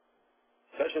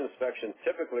 Such an inspection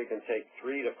typically can take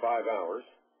 3 to 5 hours.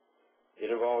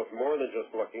 It involves more than just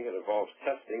looking. It involves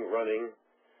testing, running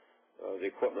the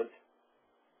equipment.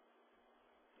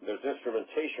 There's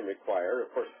instrumentation required.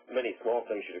 Of course, many small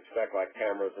things you'd expect, like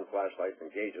cameras and flashlights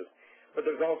and gauges. But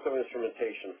there's also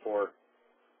instrumentation for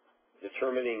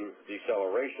determining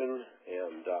deceleration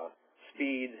and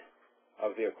speed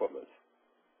of the equipment.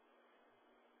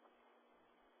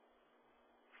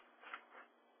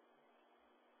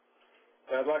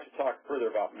 And I'd like to talk further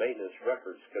about maintenance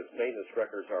records, because maintenance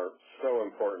records are so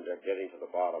important at getting to the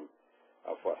bottom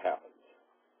of what happens.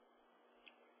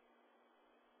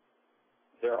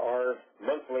 There are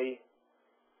monthly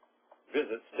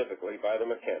visits, typically, by the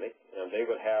mechanic, and they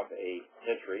would have an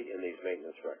entry in these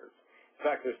maintenance records. In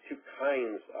fact, there's two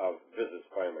kinds of visits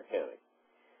by a mechanic.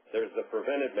 There's the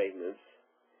preventive maintenance,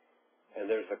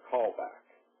 and there's a callback.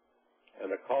 And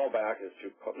the callback is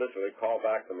to literally call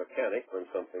back the mechanic when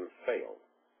something failed.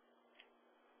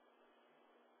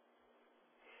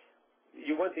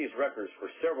 You want these records for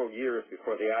several years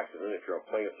before the accident if you're a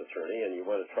plaintiff's attorney, and you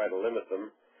want to try to limit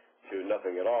them to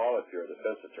nothing at all if you're a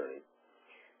defense attorney.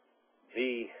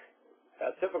 A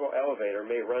typical elevator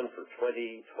may run for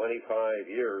 20, 25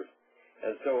 years,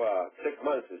 and so 6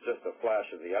 months is just a flash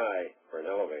of the eye for an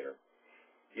elevator.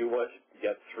 You want to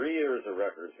get 3 years of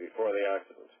records before the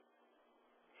accident.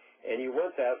 And you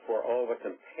want that for all the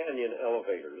companion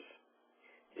elevators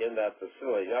in that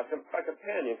facility. Now, by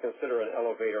companion, consider an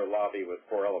elevator lobby with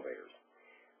 4 elevators.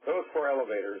 Those 4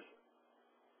 elevators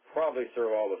probably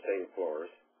serve all the same floors.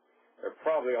 They're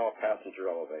probably all passenger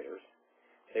elevators.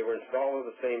 They were installed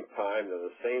at the same time. They're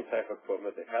the same type of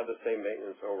equipment. They have the same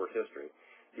maintenance over history.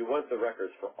 You want the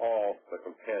records for all the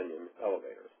companion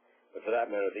elevators. But for that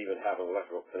matter, they even have an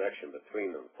electrical connection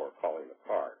between them for calling the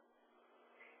car.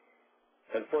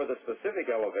 And for the specific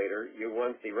elevator, you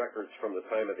want the records from the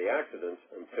time of the accident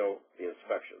until the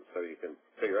inspection, so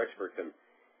your expert can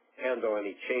handle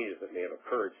any changes that may have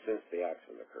occurred since the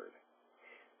accident occurred.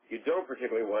 You don't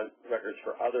particularly want records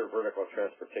for other vertical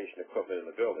transportation equipment in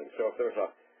the building. So if there's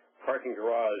a parking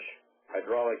garage,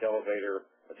 hydraulic elevator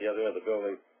at the other end of the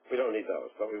building, we don't need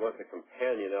those, but we want the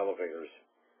companion elevators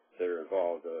that are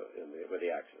involved with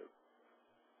the accident.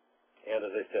 And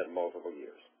as I said, multiple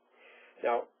years.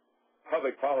 Now,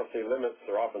 public policy limits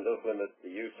or often does limit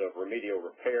the use of remedial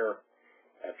repair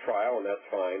at trial, and that's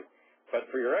fine. But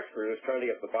for your expert who's trying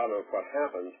to get to the bottom of what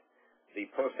happened,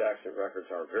 the post-accident records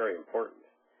are very important.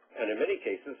 And in many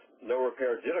cases, no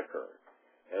repair did occur,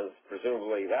 and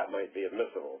presumably that might be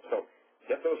admissible. So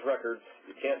get those records.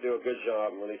 You can't do a good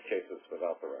job in one of these cases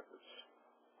without the records.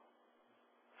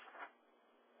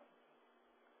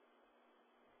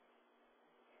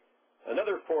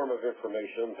 Another form of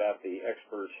information that the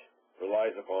expert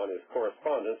relies upon is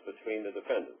correspondence between the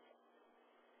defendants.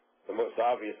 The most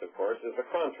obvious, of course, is a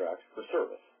contract for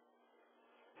service.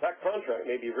 That contract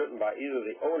may be written by either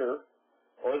the owner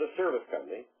or the service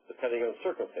company, depending on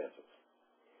circumstances.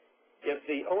 If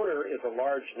the owner is a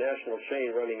large national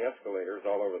chain running escalators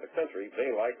all over the country,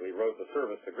 they likely wrote the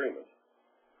service agreement.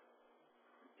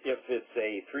 If it's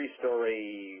a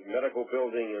 3-story medical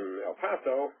building in El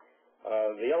Paso,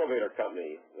 the elevator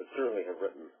company would certainly have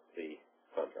written the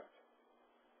contract.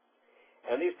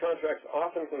 And these contracts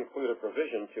often include a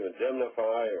provision to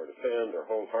indemnify or defend or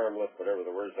hold harmless, whatever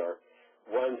the words are,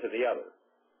 one to the other.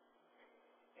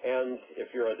 And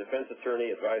if you're a defense attorney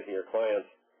advising your client,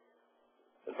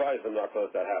 advise them not to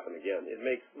let that happen again. It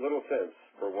makes little sense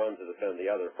for one to defend the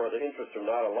other, for the interests are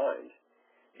not aligned.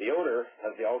 The owner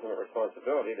has the ultimate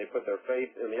responsibility. They put their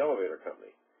faith in the elevator company.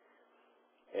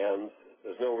 And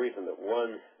there's no reason that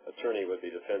one attorney would be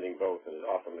defending both, and it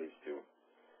often leads to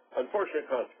unfortunate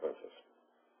consequences.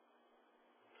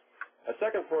 A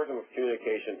second form of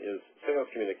communication is sales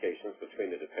communications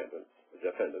between the defendants.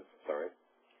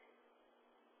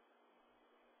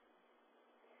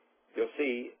 You'll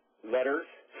see letters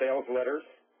sales letters,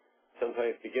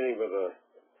 sometimes beginning with a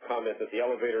comment that the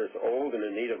elevator is old and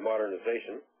in need of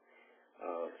modernization.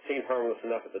 Seemed harmless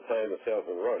enough at the time the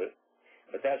salesman wrote it,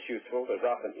 but that's useful. There's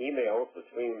often emails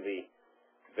between the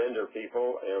vendor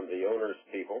people and the owner's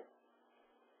people.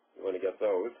 You want to get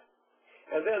those.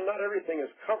 And then not everything is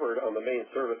covered on the main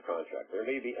service contract. There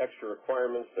may be extra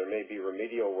requirements, there may be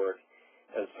remedial work,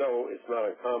 and so it's not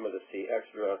uncommon to see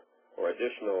extra or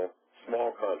additional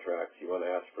small contracts. You want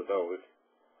to ask for those.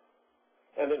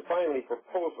 And then finally,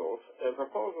 proposals. And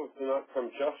proposals do not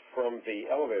come just from the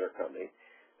elevator company.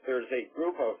 There's a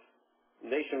group of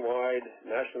nationwide,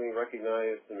 nationally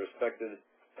recognized and respected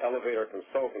elevator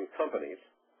consulting companies,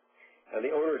 and the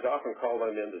owners often call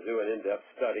them in to do an in-depth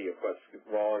study of what's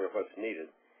wrong and what's needed.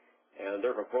 And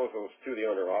their proposals to the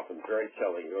owner are often very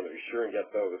telling. You want to be sure and get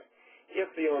those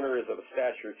if the owner is of a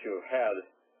stature to have had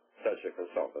such a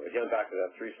consultant. Again, back to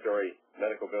that 3-story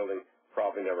medical building,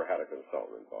 probably never had a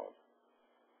consultant involved.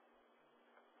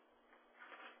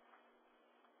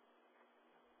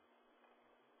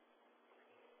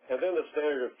 And then the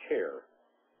standard of care.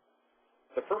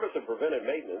 The purpose of preventive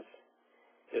maintenance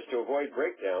is to avoid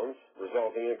breakdowns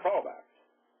resulting in callbacks.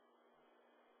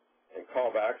 And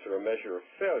callbacks are a measure of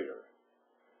failure.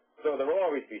 So there will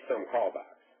always be some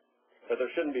callbacks, but there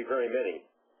shouldn't be very many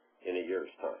in a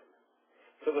year's time.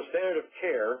 So the standard of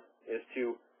care is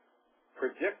to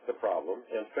predict the problem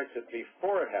and fix it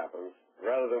before it happens,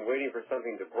 rather than waiting for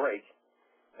something to break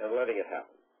and letting it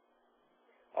happen.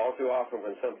 All too often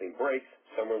when something breaks,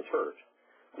 someone's hurt.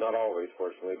 Not always,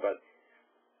 fortunately, but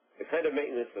the kind of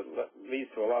maintenance that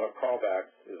leads to a lot of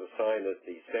callbacks is a sign that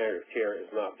the standard of care is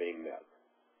not being met.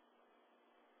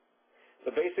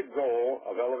 The basic goal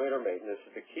of elevator maintenance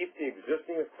is to keep the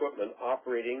existing equipment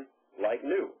operating like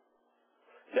new.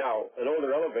 Now, an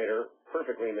older elevator,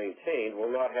 perfectly maintained,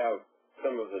 will not have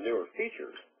some of the newer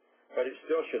features, but it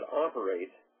still should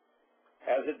operate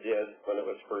as it did when it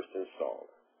was first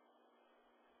installed.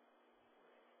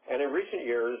 And in recent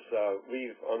years,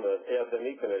 we on the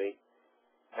ASME committee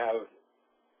have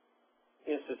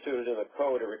instituted in the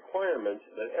code a requirement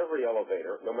that every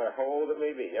elevator, no matter how old it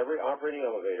may be, every operating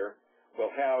elevator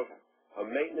will have a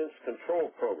maintenance control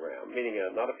program, meaning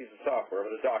not a piece of software,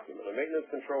 but a document, a maintenance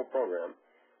control program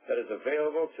that is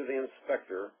available to the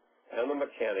inspector and the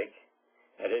mechanic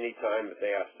at any time that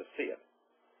they ask to see it.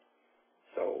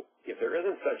 So if there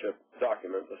isn't such a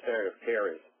document, the standard of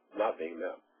care is not being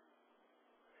met.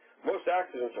 Most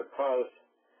accidents are caused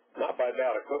not by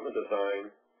bad equipment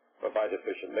design, but by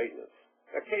deficient maintenance.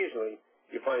 Occasionally,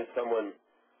 you find someone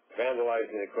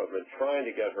vandalizing equipment, trying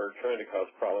to get hurt, trying to cause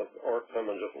problems, or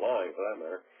someone just lying for that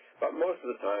matter. But most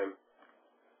of the time,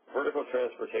 vertical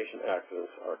transportation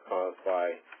accidents are caused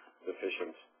by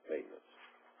deficient maintenance.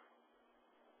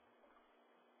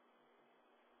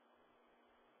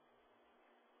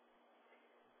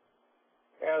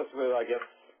 As with, I guess,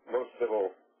 most civil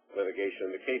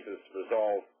litigation, the case is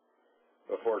resolved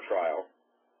before trial.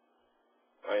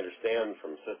 I understand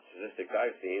from statistics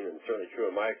I've seen, and certainly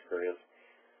true in my experience,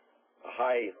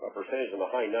 a percentage in the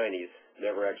high 90s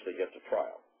never actually get to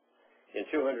trial. In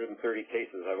 230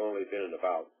 cases, I've only been in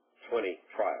about 20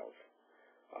 trials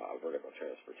of vertical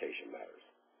transportation matters.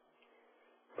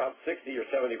 About 60 or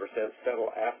 70%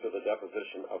 settle after the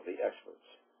deposition of the experts.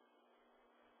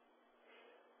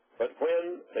 But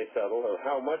when they settle and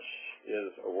how much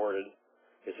is awarded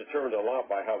is determined a lot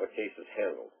by how the case is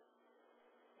handled.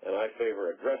 And I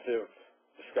favor aggressive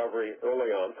discovery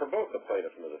early on, for both the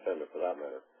plaintiff and the defendant for that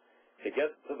matter, to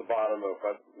get to the bottom of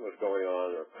what was going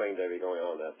on or claimed to be going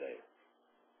on that day.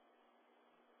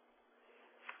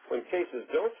 When cases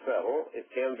don't settle, it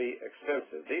can be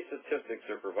expensive. These statistics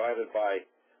are provided by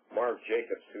Marv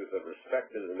Jacobs, who's a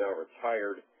respected and now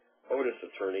retired Otis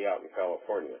attorney out in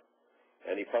California.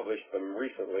 And he published them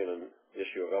recently in an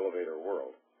issue of Elevator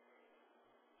World.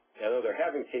 And though they're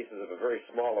having cases of a very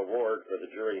small award where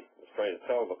the jury was trying to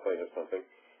tell the plaintiff something,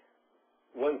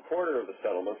 1/4 of the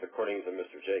settlements, according to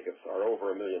Mr. Jacobs, are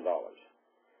over $1 million.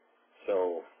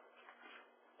 So,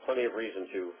 plenty of reason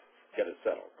to get it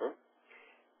settled. Huh?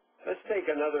 Let's take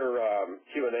another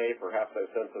Q&A. Perhaps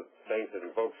I've sent some things that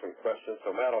invoke some questions.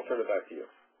 So, Matt, I'll turn it back to you.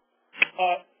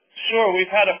 Sure. We've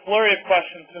had a flurry of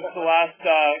questions since the last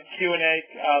Q&A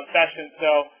session.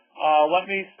 So let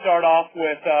me start off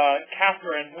with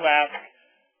Catherine, who asked,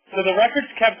 so the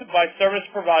records kept by service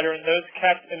provider and those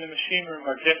kept in the machine room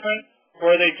are different,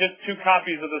 or are they just two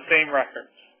copies of the same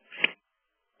records?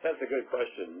 That's a good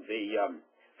question.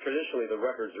 Traditionally, the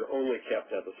records are only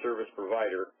kept at the service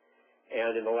provider,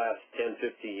 and in the last 10,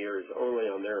 15 years, only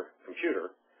on their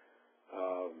computer.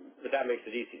 But that makes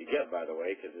it easy to get, by the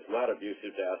way, because it's not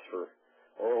abusive to ask for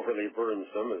or overly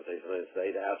burdensome, as they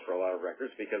say, to ask for a lot of records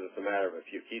because it's a matter of a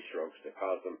few keystrokes to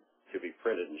cause them to be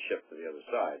printed and shipped to the other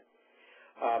side.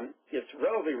 It's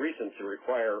relatively recent to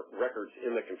require records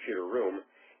in the computer room,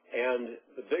 and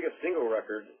the biggest single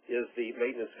record is the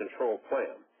maintenance control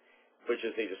plan, which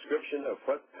is a description of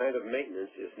what kind of maintenance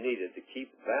is needed to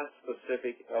keep that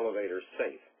specific elevator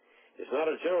safe. It's not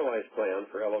a generalized plan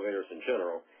for elevators in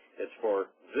general. It's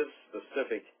for this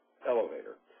specific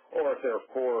elevator. Or if there are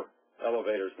 4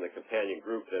 elevators in the companion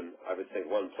group, then I would say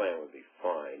one plan would be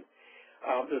fine.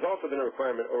 There's also been a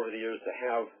requirement over the years to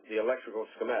have the electrical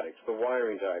schematics, the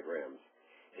wiring diagrams,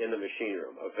 in the machine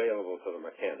room available to the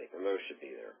mechanic, and those should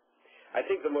be there. I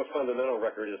think the most fundamental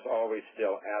record is always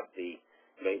still at the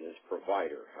maintenance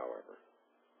provider, however.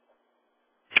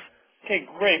 Okay,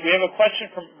 great. We have a question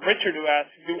from Richard who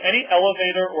asks, do any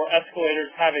elevator or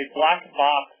escalators have a black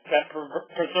box that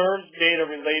preserves data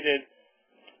related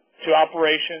to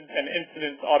operations and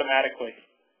incidents automatically?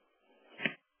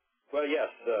 Well, yes.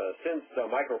 Since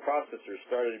microprocessors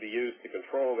started to be used to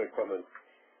control the equipment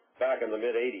back in the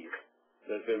mid-'80s,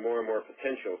 there's been more and more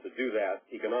potential to do that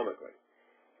economically.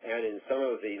 And in some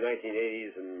of the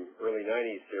 1980s and early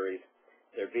 90s series,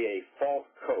 there'd be a fault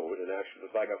code, and actually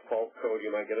it's like a fault code you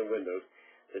might get in Windows,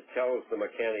 that tells the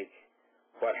mechanic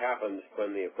what happened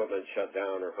when the equipment shut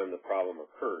down or when the problem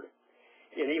occurred.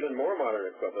 In even more modern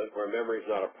equipment, where memory is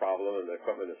not a problem and the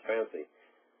equipment is fancy,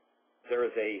 there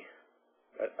is a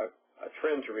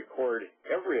trend to record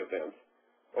every event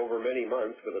over many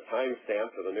months with a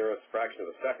timestamp to the nearest fraction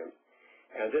of a second,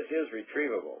 and this is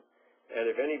retrievable. And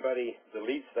if anybody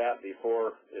deletes that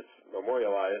before it's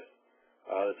memorialized,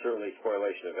 it's certainly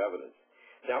spoilation of evidence.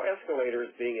 Now,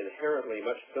 escalators, being inherently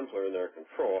much simpler in their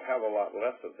control, have a lot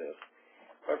less of this.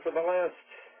 But for the last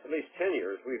at least 10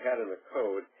 years, we've had in the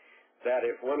code that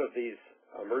if one of these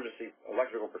emergency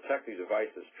electrical protective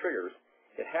devices triggers,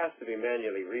 it has to be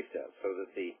manually reset so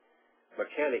that the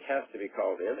mechanic has to be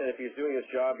called in. And if he's doing his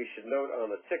job, he should note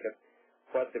on the ticket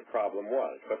what the problem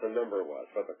was, what the number was,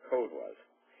 what the code was.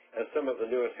 And some of the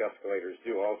newest escalators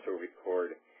do also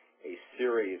record a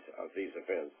series of these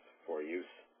events for use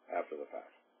after the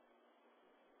fact.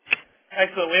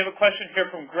 Excellent. We have a question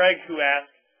here from Greg who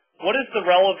asks, what is the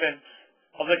relevance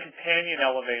of the companion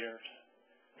elevators?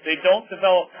 They don't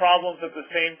develop problems at the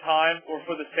same time or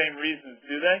for the same reasons,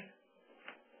 do they?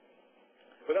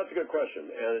 Well, that's a good question,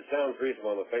 and it sounds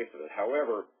reasonable on the face of it.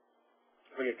 However,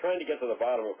 when you're trying to get to the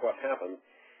bottom of what happened,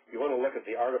 you want to look at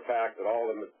the artifact and all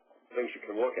the things you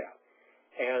can look at.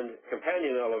 And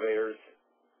companion elevators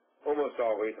almost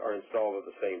always are installed at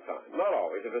the same time. Not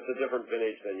always. If it's a different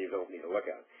vintage, then you don't need to look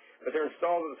at it. But they're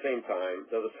installed at the same time,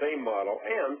 they're the same model,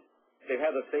 and they've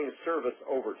had the same service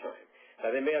over time. Now,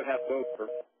 they may have had both for...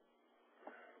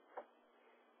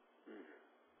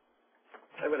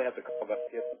 I'm going to have to call back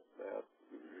in.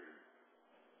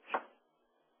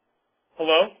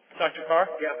 Hello, Dr. Carr?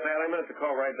 Yeah, Pat, I'm going to have to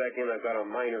call right back in. I've got a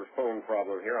minor phone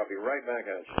problem here. I'll be right back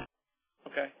at you.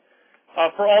 Okay.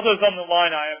 For all those on the line,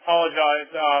 I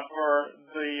apologize for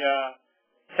the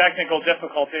technical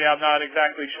difficulty. I'm not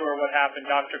exactly sure what happened.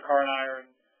 Dr. Carr and I are in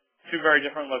 2 very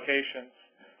different locations.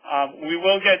 We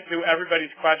will get to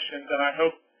everybody's questions, and I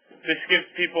hope this gives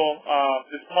people,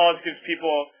 this pause gives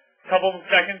people a couple of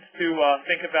seconds to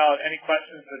think about any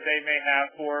questions that they may have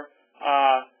for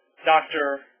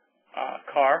Dr.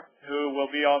 Carr, who will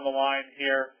be on the line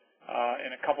here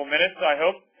in a couple minutes, I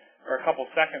hope, or a couple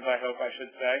seconds, I hope I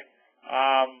should say.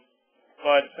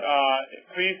 But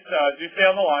please do stay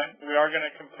on the line. We are going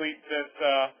to complete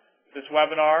this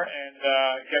webinar and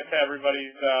get to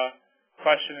everybody's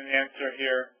question and answer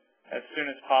here as soon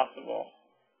as possible.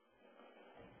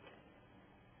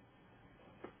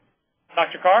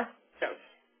 Dr. Carr? Yes.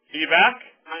 Are you back?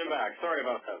 I'm back. Sorry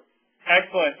about that.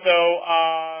 Excellent. So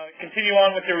continue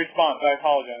on with your response. I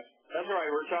apologize. That's right.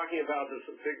 We're talking about the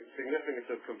significance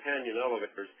of companion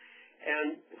elevators.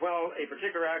 And while a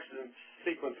particular accident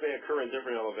sequence may occur in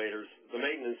different elevators, the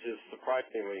maintenance is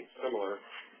surprisingly similar.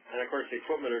 And, of course, the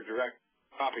equipment are direct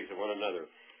copies of one another.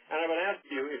 And I would ask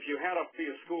you, if you had a fleet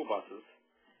of school buses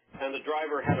and the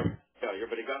driver had a failure,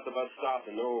 but he got the bus stopped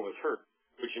and no one was hurt,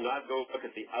 would you not go look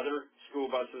at the other school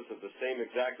buses of the same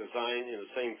exact design in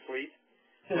the same fleet?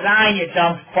 Design, you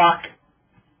dumb fuck.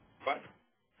 What?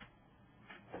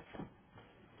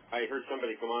 I heard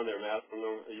somebody come on there, Matt.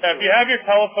 If you have your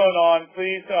telephone on,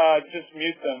 please just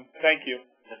mute them. Thank you.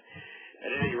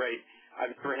 At any rate,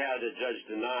 I've never had a judge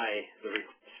deny the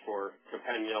request for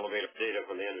companion elevator data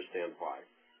when they understand why.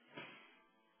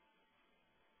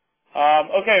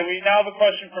 Okay, we now have a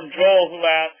question from Joel who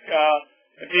asks,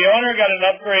 if the owner got an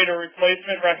upgrade or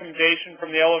replacement recommendation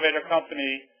from the elevator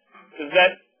company, does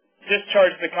that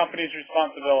discharge the company's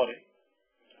responsibility?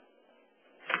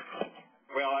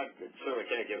 Well, I certainly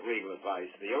can't give legal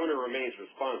advice. The owner remains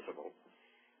responsible.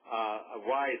 A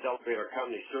wise elevator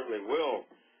company certainly will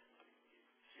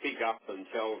speak up and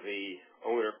tell the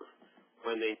owner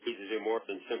when they need to do more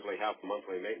than simply have a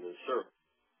monthly maintenance service.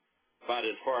 But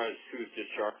as far as who's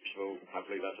discharged, we'll have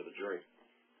to leave that to the jury.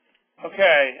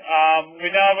 Okay. We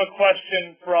now have a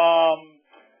question from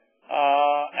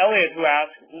Elliot, who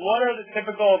asks, what are the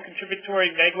typical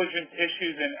contributory negligence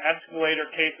issues in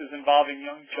escalator cases involving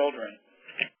young children?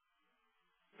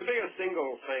 The biggest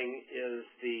single thing is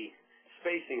the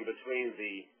spacing between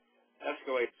the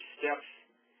escalator steps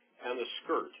and the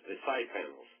skirt, the side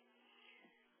panels.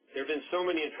 There have been so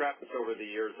many entrapments over the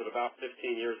years that about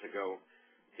 15 years ago,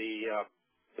 the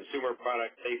Consumer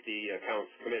Product Safety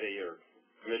Accounts Committee, or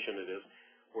Commission it is,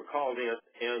 were called in,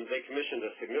 and they commissioned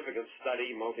a significant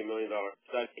study, multi-million-dollar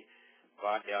study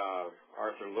by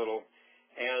Arthur Little,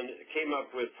 and came up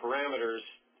with parameters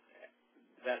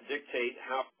that dictate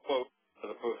how close,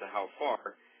 as opposed to how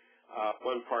far,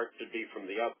 one part should be from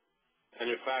the other. And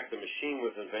in fact, the machine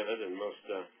was invented, and most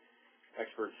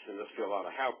experts in this field ought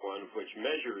to have one, which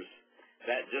measures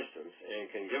that distance and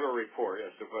can give a report as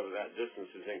to whether that distance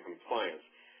is in compliance.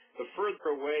 The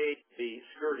further away the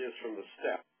skirt is from the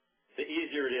step, the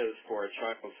easier it is for a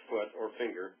child's foot or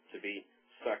finger to be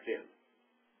sucked in.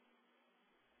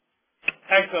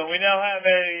 Excellent. We now have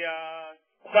a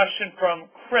question from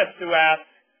Chris, who asks,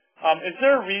 is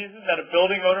there a reason that a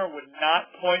building owner would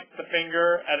not point the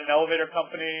finger at an elevator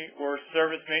company or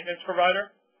service maintenance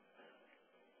provider?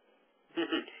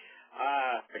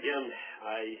 Again,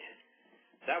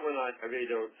 that one I really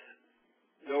don't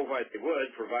know why they would,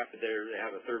 provided they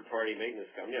have a third-party maintenance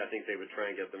company. I think they would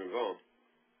try and get them involved.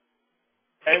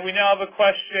 And we now have a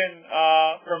question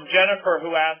from Jennifer,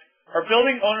 who asks, are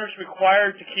building owners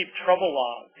required to keep trouble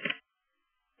logs?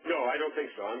 No, I don't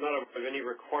think so. I'm not aware of any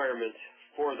requirement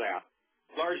for that.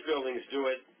 Large buildings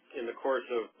do it in the course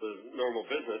of the normal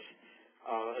business.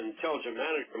 An intelligent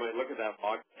manager might look at that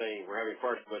log saying we're having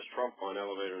far too much trouble on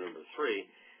elevator number 3,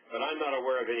 but I'm not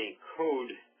aware of any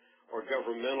code or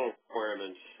governmental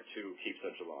requirements to keep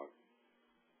such a log.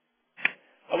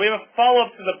 We have a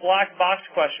follow-up to the black box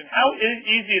question. How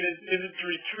easy is it to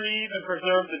retrieve and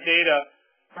preserve the data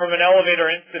from an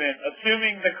elevator incident,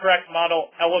 assuming the correct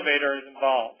model elevator is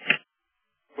involved?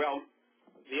 Well,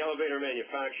 the elevator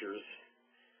manufacturers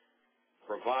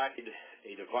provide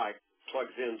a device that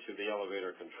plugs into the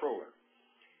elevator controller.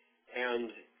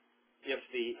 And if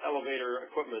the elevator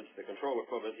equipment, the control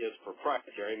equipment, is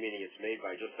proprietary, meaning it's made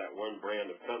by just that one brand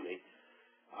of company,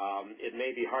 it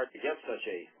may be hard to get such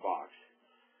a box.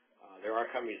 There are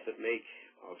companies that make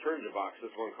alternative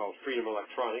boxes. One called Freedom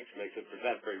Electronics makes it, for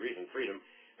that very reason, Freedom,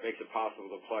 makes it possible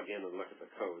to plug in and look at the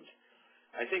codes.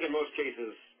 I think in most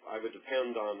cases I would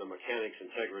depend on the mechanic's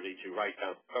integrity to write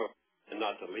down the code and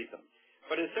not delete them.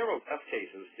 But in several test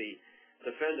cases, the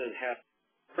defendant has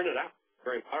printed out,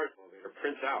 very large elevator,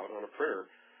 prints out on a printer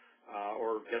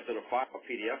or gets in a file, a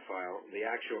PDF file, the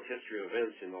actual history of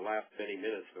events in the last many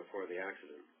minutes before the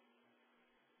accident.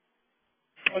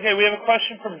 Okay, we have a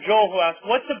question from Joel, who asks,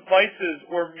 what devices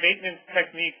or maintenance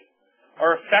techniques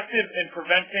are effective in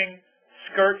preventing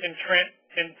skirt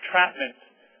entrapments?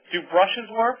 Do brushes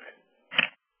work?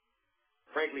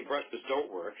 Frankly, brushes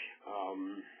don't work.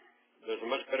 There's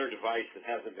a much better device that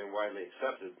hasn't been widely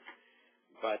accepted,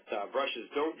 but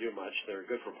brushes don't do much. They're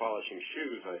good for polishing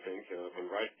shoes, I think, when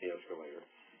riding the escalator.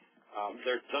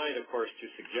 They're designed, of course, to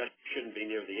suggest you shouldn't be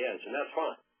near the edge, and that's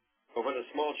fine. But when a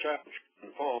small child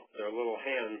can fall, their little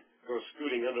hand goes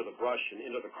scooting under the brush and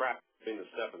into the crack between the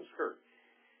step and skirt.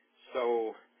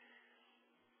 So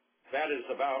that is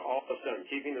about all it's done,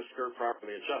 keeping the skirt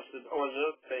properly adjusted. Oh, and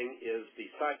another thing is the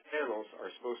side panels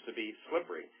are supposed to be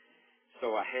slippery.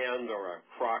 So a hand or a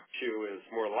croc shoe is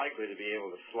more likely to be able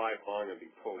to slide along and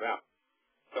be pulled out.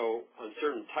 So on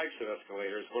certain types of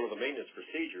escalators, one of the maintenance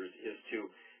procedures is to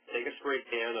take a spray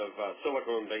can of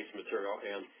silicone-based material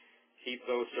and keep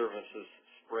those surfaces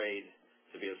sprayed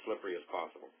to be as slippery as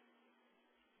possible.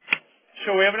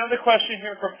 Sure, we have another question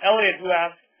here from Elliot, who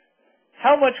asks,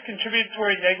 how much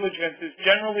contributory negligence is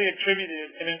generally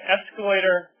attributed in an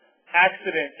escalator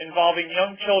accident involving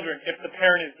young children if the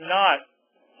parent is not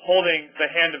holding the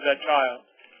hand of that child?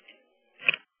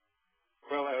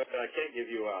 Well, I can't give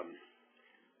you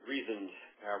reasoned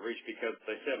average because,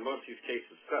 as I said, most of these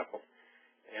cases settle,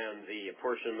 and the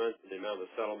apportionment, the amount of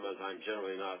settlement, I'm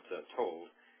generally not told.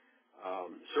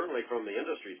 Certainly from the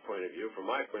industry's point of view, from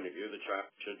my point of view, the child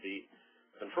should be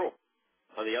controlled.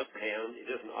 On the other hand, it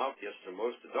isn't obvious to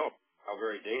most adults how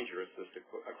very dangerous this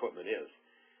equipment is.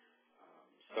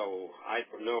 So I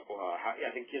don't know. I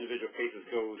think individual cases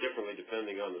go differently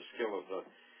depending on the skill of the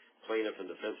plaintiff and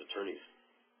defense attorneys.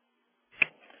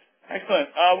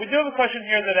 Excellent. We do have a question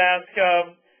here that asks,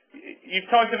 you've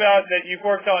talked about that you've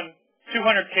worked on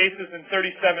 200 cases in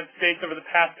 37 states over the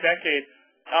past decade.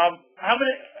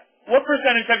 What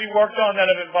percentage have you worked on that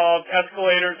have involved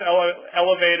escalators,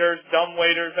 elevators,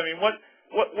 dumbwaiters? I mean,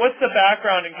 what's the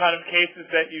background in kind of cases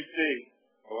that you see?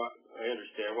 Well, I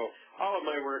understand. Well, all of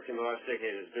my work in the last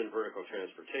decade has been vertical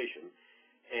transportation,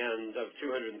 and of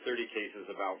 230 cases,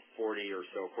 about 40 or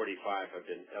so, 45 have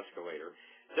been escalator.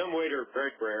 Dumbwaiter,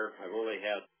 very rare. I've only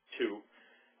had 2.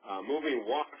 Moving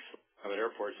walks at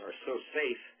airports are so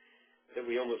safe that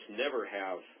we almost never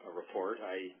have a report.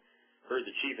 I heard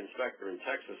the chief inspector in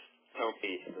Texas tell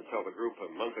the group a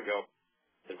month ago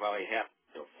that while he had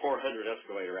 400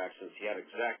 escalator accidents, he had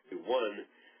exactly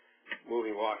 1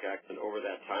 moving walk accident over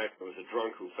that time. It was a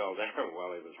drunk who fell down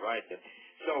while he was riding it.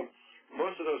 So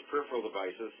most of those peripheral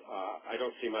devices, I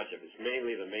don't see much of. It's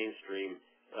mainly the mainstream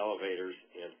elevators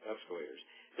and escalators.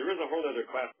 There is a whole other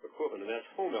class of equipment, and that's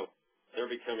home elevators.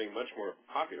 They're becoming much more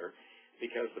popular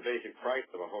because the basic price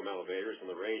of a home elevator is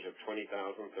in the range of $20,000,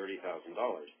 $30,000.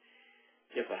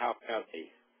 If the house has a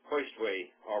hoistway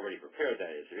already prepared,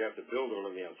 that is. If you have to build one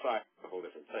on the outside, it's a whole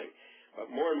different thing.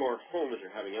 But more and more homes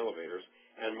are having elevators,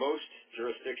 and most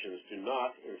jurisdictions do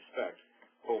not inspect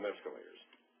home escalators.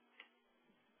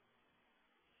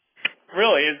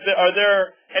 Really? Are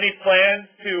there any plans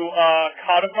to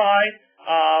codify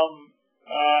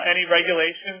any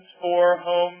regulations for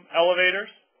home elevators?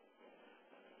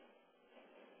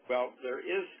 Well, there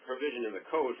is provision in the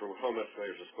code for what home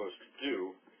escalators are supposed to do,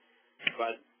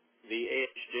 but the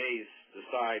AHJs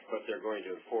decide what they're going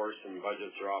to enforce, and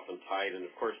budgets are often tight. And,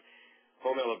 of course,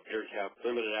 home elevators have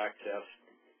limited access.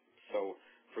 So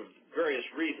for various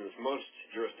reasons, most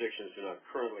jurisdictions do not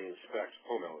currently inspect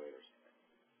home elevators.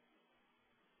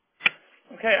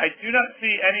 Okay, I do not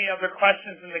see any other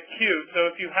questions in the queue.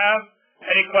 So if you have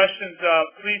any questions,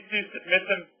 please do submit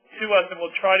them to us, and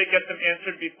we'll try to get them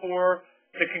answered before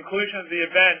the conclusion of the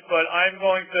event. But I'm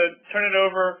going to turn it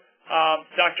over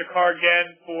to Dr. Carr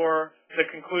again for the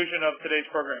conclusion of today's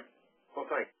program. Well,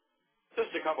 thanks.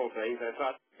 Just a couple of things. I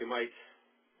thought you might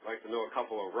like to know a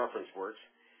couple of reference works.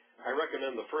 I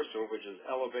recommend the first one, which is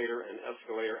Elevator and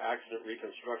Escalator Accident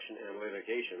Reconstruction and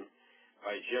Litigation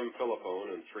by Jim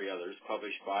Philippone and 3 others,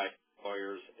 published by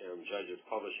Lawyers and Judges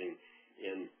Publishing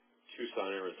in Tucson,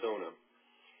 Arizona.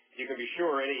 You can be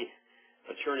sure any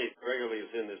attorney who regularly is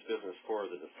in this business for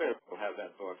the defense will have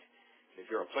that book. If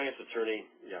you're a plaintiff's attorney,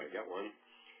 you got to get one.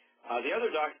 The other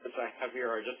documents I have here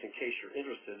are just in case you're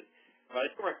interested, but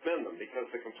I don't recommend them because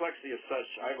the complexity is such,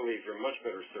 I believe you're much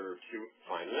better served to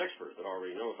find an expert that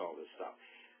already knows all this stuff.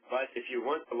 But if you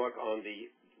want to look on the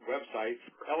website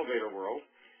for Elevator World,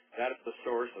 that is the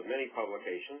source of many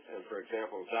publications. And, for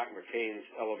example, Zach McCain's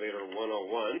Elevator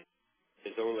 101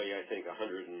 is only, I think,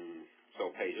 100 and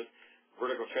so pages.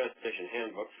 Vertical Transportation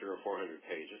Handbook, 300 or 400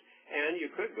 pages. And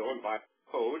you could go and buy a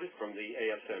code from the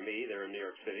ASME there in New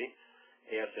York City,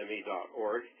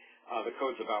 asme.org. The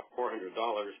code's about $400,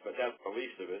 but that's the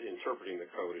least of it. Interpreting the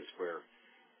code is where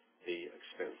the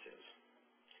expense is.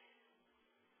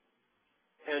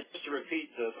 And just to repeat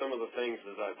some of the things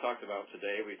that I've talked about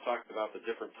today, we've talked about the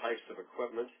different types of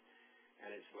equipment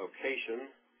and its location,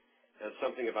 and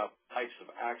something about types of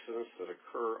accidents that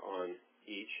occur on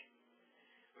each.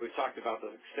 We've talked about the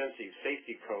extensive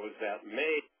safety codes that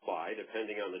may apply,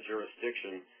 depending on the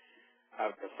jurisdiction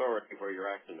of authority where your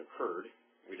accident occurred.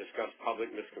 We discussed public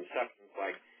misconceptions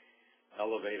like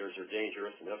elevators are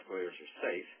dangerous and escalators are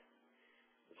safe.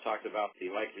 We've talked about the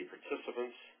likely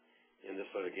participants in this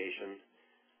litigation,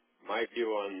 my view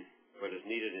on what is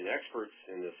needed in experts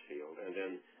in this field, and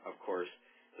then, of course,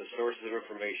 the sources of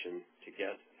information to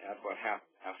get at what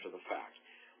happened after the fact.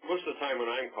 Most of the time when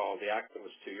I'm called, the accident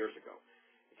was 2 years ago.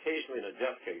 Occasionally in a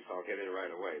death case, I'll get in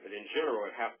right away, but in general,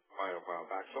 it happened quite a while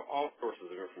back, so all sources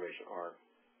of information are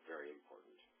very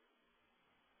important.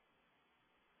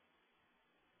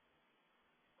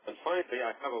 And finally,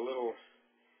 I have a little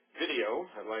video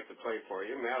I'd like to play for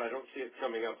you. Matt, I don't see it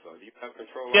coming up, though. Do you have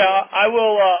control of it? Yeah, I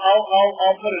will.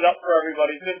 I'll put it up for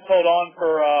everybody. Just hold on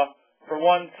for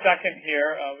 1 second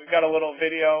here. We've got a little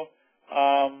video,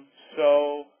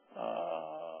 so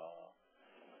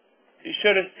you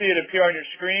should see it appear on your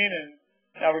screen, and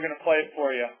now we're going to play it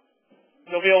for you.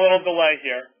 There'll be a little delay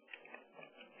here.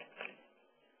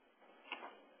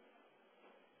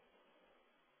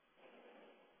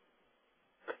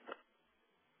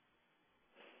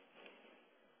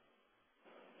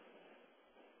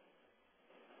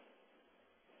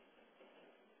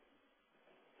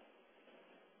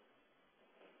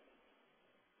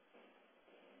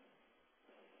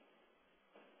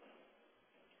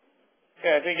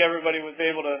 Okay, I think everybody was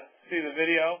able to see the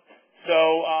video. So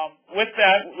with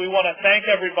that, we want to thank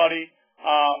everybody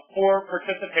for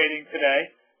participating today.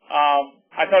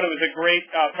 I thought it was a great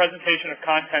presentation of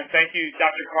content. Thank you,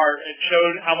 Dr. Carr. It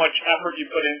showed how much effort you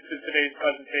put into today's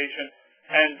presentation.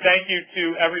 And thank you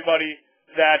to everybody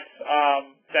that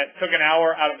took an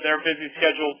hour out of their busy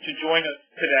schedule to join us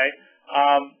today.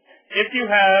 If you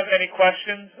have any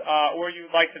questions or you'd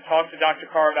like to talk to Dr.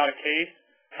 Carr about a case,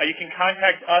 you can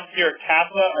contact us here at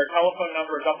TASA. Our telephone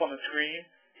number is up on the screen,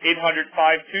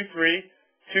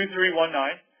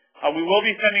 800-523-2319. We will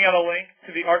be sending out a link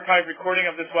to the archived recording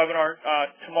of this webinar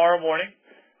tomorrow morning.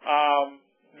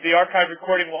 The archived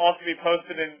recording will also be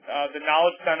posted in the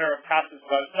Knowledge Center of TASA's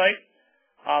website.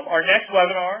 Our next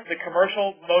webinar, the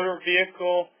commercial motor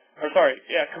vehicle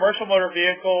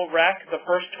wreck, the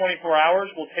first 24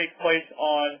 hours, will take place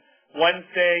on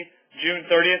Wednesday, June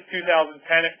 30th, 2010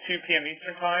 at 2 p.m.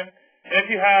 Eastern Time. And if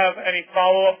you have any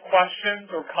follow-up questions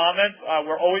or comments,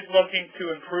 we're always looking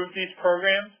to improve these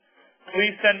programs.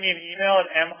 Please send me an email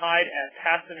at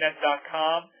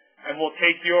mhyde@tasanet.com, and we'll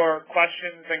take your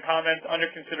questions and comments under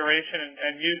consideration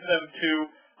and use them to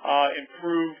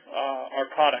improve our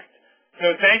product.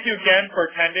 So thank you again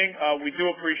for attending. We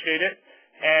do appreciate it.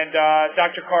 And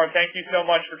Dr. Carr, thank you so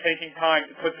much for taking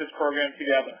time to put this program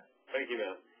together. Thank you,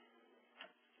 man.